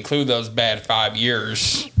if you include those bad 5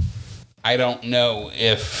 years, I don't know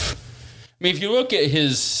if... I mean, if you look at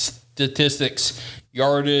his statistics,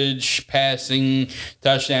 yardage, passing,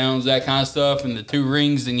 touchdowns, that kind of stuff, and the 2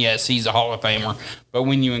 rings, then yes, he's a Hall of Famer. But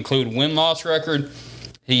when you include win-loss record,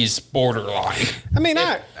 he's borderline. I mean,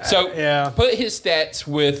 put his stats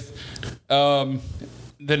with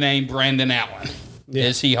the name Brandon Allen. Yeah.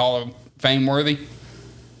 Is he Hall of Fame worthy?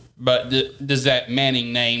 But does that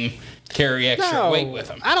Manning name carry extra weight with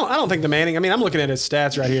him? I don't think the Manning. I mean, I'm looking at his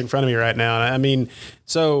stats right here in front of me right now. I mean,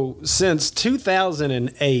 so since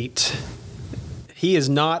 2008, he has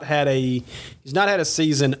not had a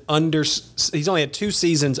season under. He's only had 2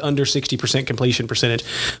 seasons under 60% completion percentage.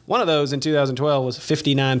 One of those in 2012 was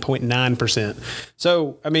 59.9%.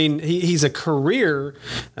 So I mean, he's a career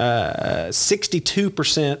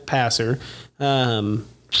 62% passer.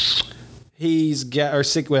 He's got, I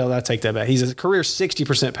take that back. He's a career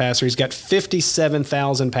 60% passer. He's got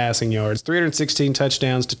 57,000 passing yards, 316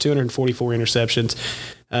 touchdowns to 244 interceptions.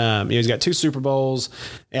 He's got 2 Super Bowls.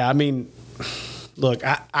 Yeah, I mean, look,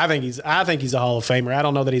 I think he's a Hall of Famer. I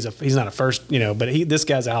don't know that he's not a first, but this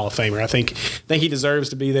guy's a Hall of Famer. I think he deserves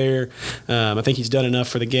to be there. I think he's done enough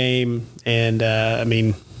for the game, and I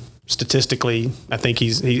mean, statistically, I think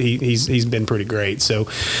he's been pretty great. So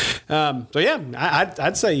yeah,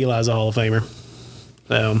 I'd say Eli's a Hall of Famer.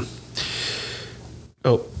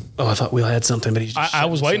 I thought Will had something, but I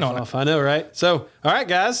was waiting on it. I know, right? So, all right,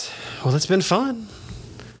 guys. Well, it's been fun.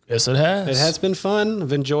 Yes, it has. It has been fun.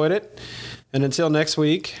 I've enjoyed it. And until next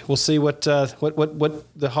week, we'll see what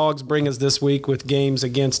the Hogs bring us this week with games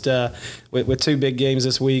against with 2 big games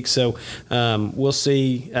this week. So we'll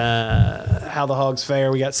see how the Hogs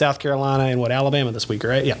fare. We got South Carolina and Alabama this week,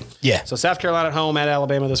 right? Yeah. So South Carolina at home, at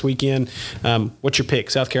Alabama this weekend. What's your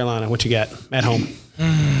pick? South Carolina. What you got at home?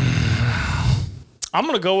 I'm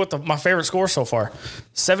going to go with my favorite score so far,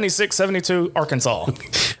 76-72 Arkansas.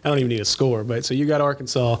 I don't even need a score, but so you got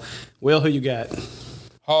Arkansas. Will, who you got?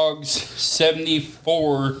 Hogs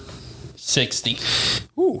 74-60.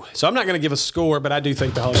 Ooh, so I'm not going to give a score, but I do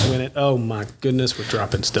think the Hogs win it. Oh my goodness, we're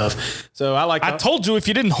dropping stuff. So I told you if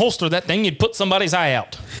you didn't holster that thing, you'd put somebody's eye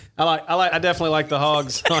out. I definitely like the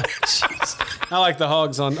Hogs. I like the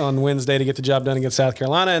Hogs on Wednesday to get the job done against South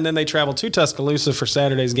Carolina, and then they travel to Tuscaloosa for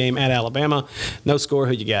Saturday's game at Alabama. No score.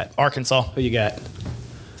 Who you got? Arkansas. Who you got?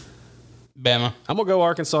 Bama. I'm gonna go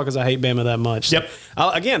Arkansas because I hate Bama that much. Yep.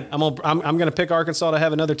 I'm gonna pick Arkansas to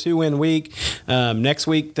have another 2-win week. Next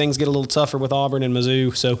week things get a little tougher with Auburn and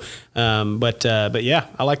Mizzou. So, but yeah,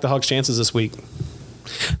 I like the Hogs' chances this week.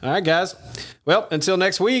 All right, guys. Well, until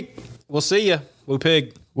next week, we'll see you. Woo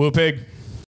Pig. Woo Pig.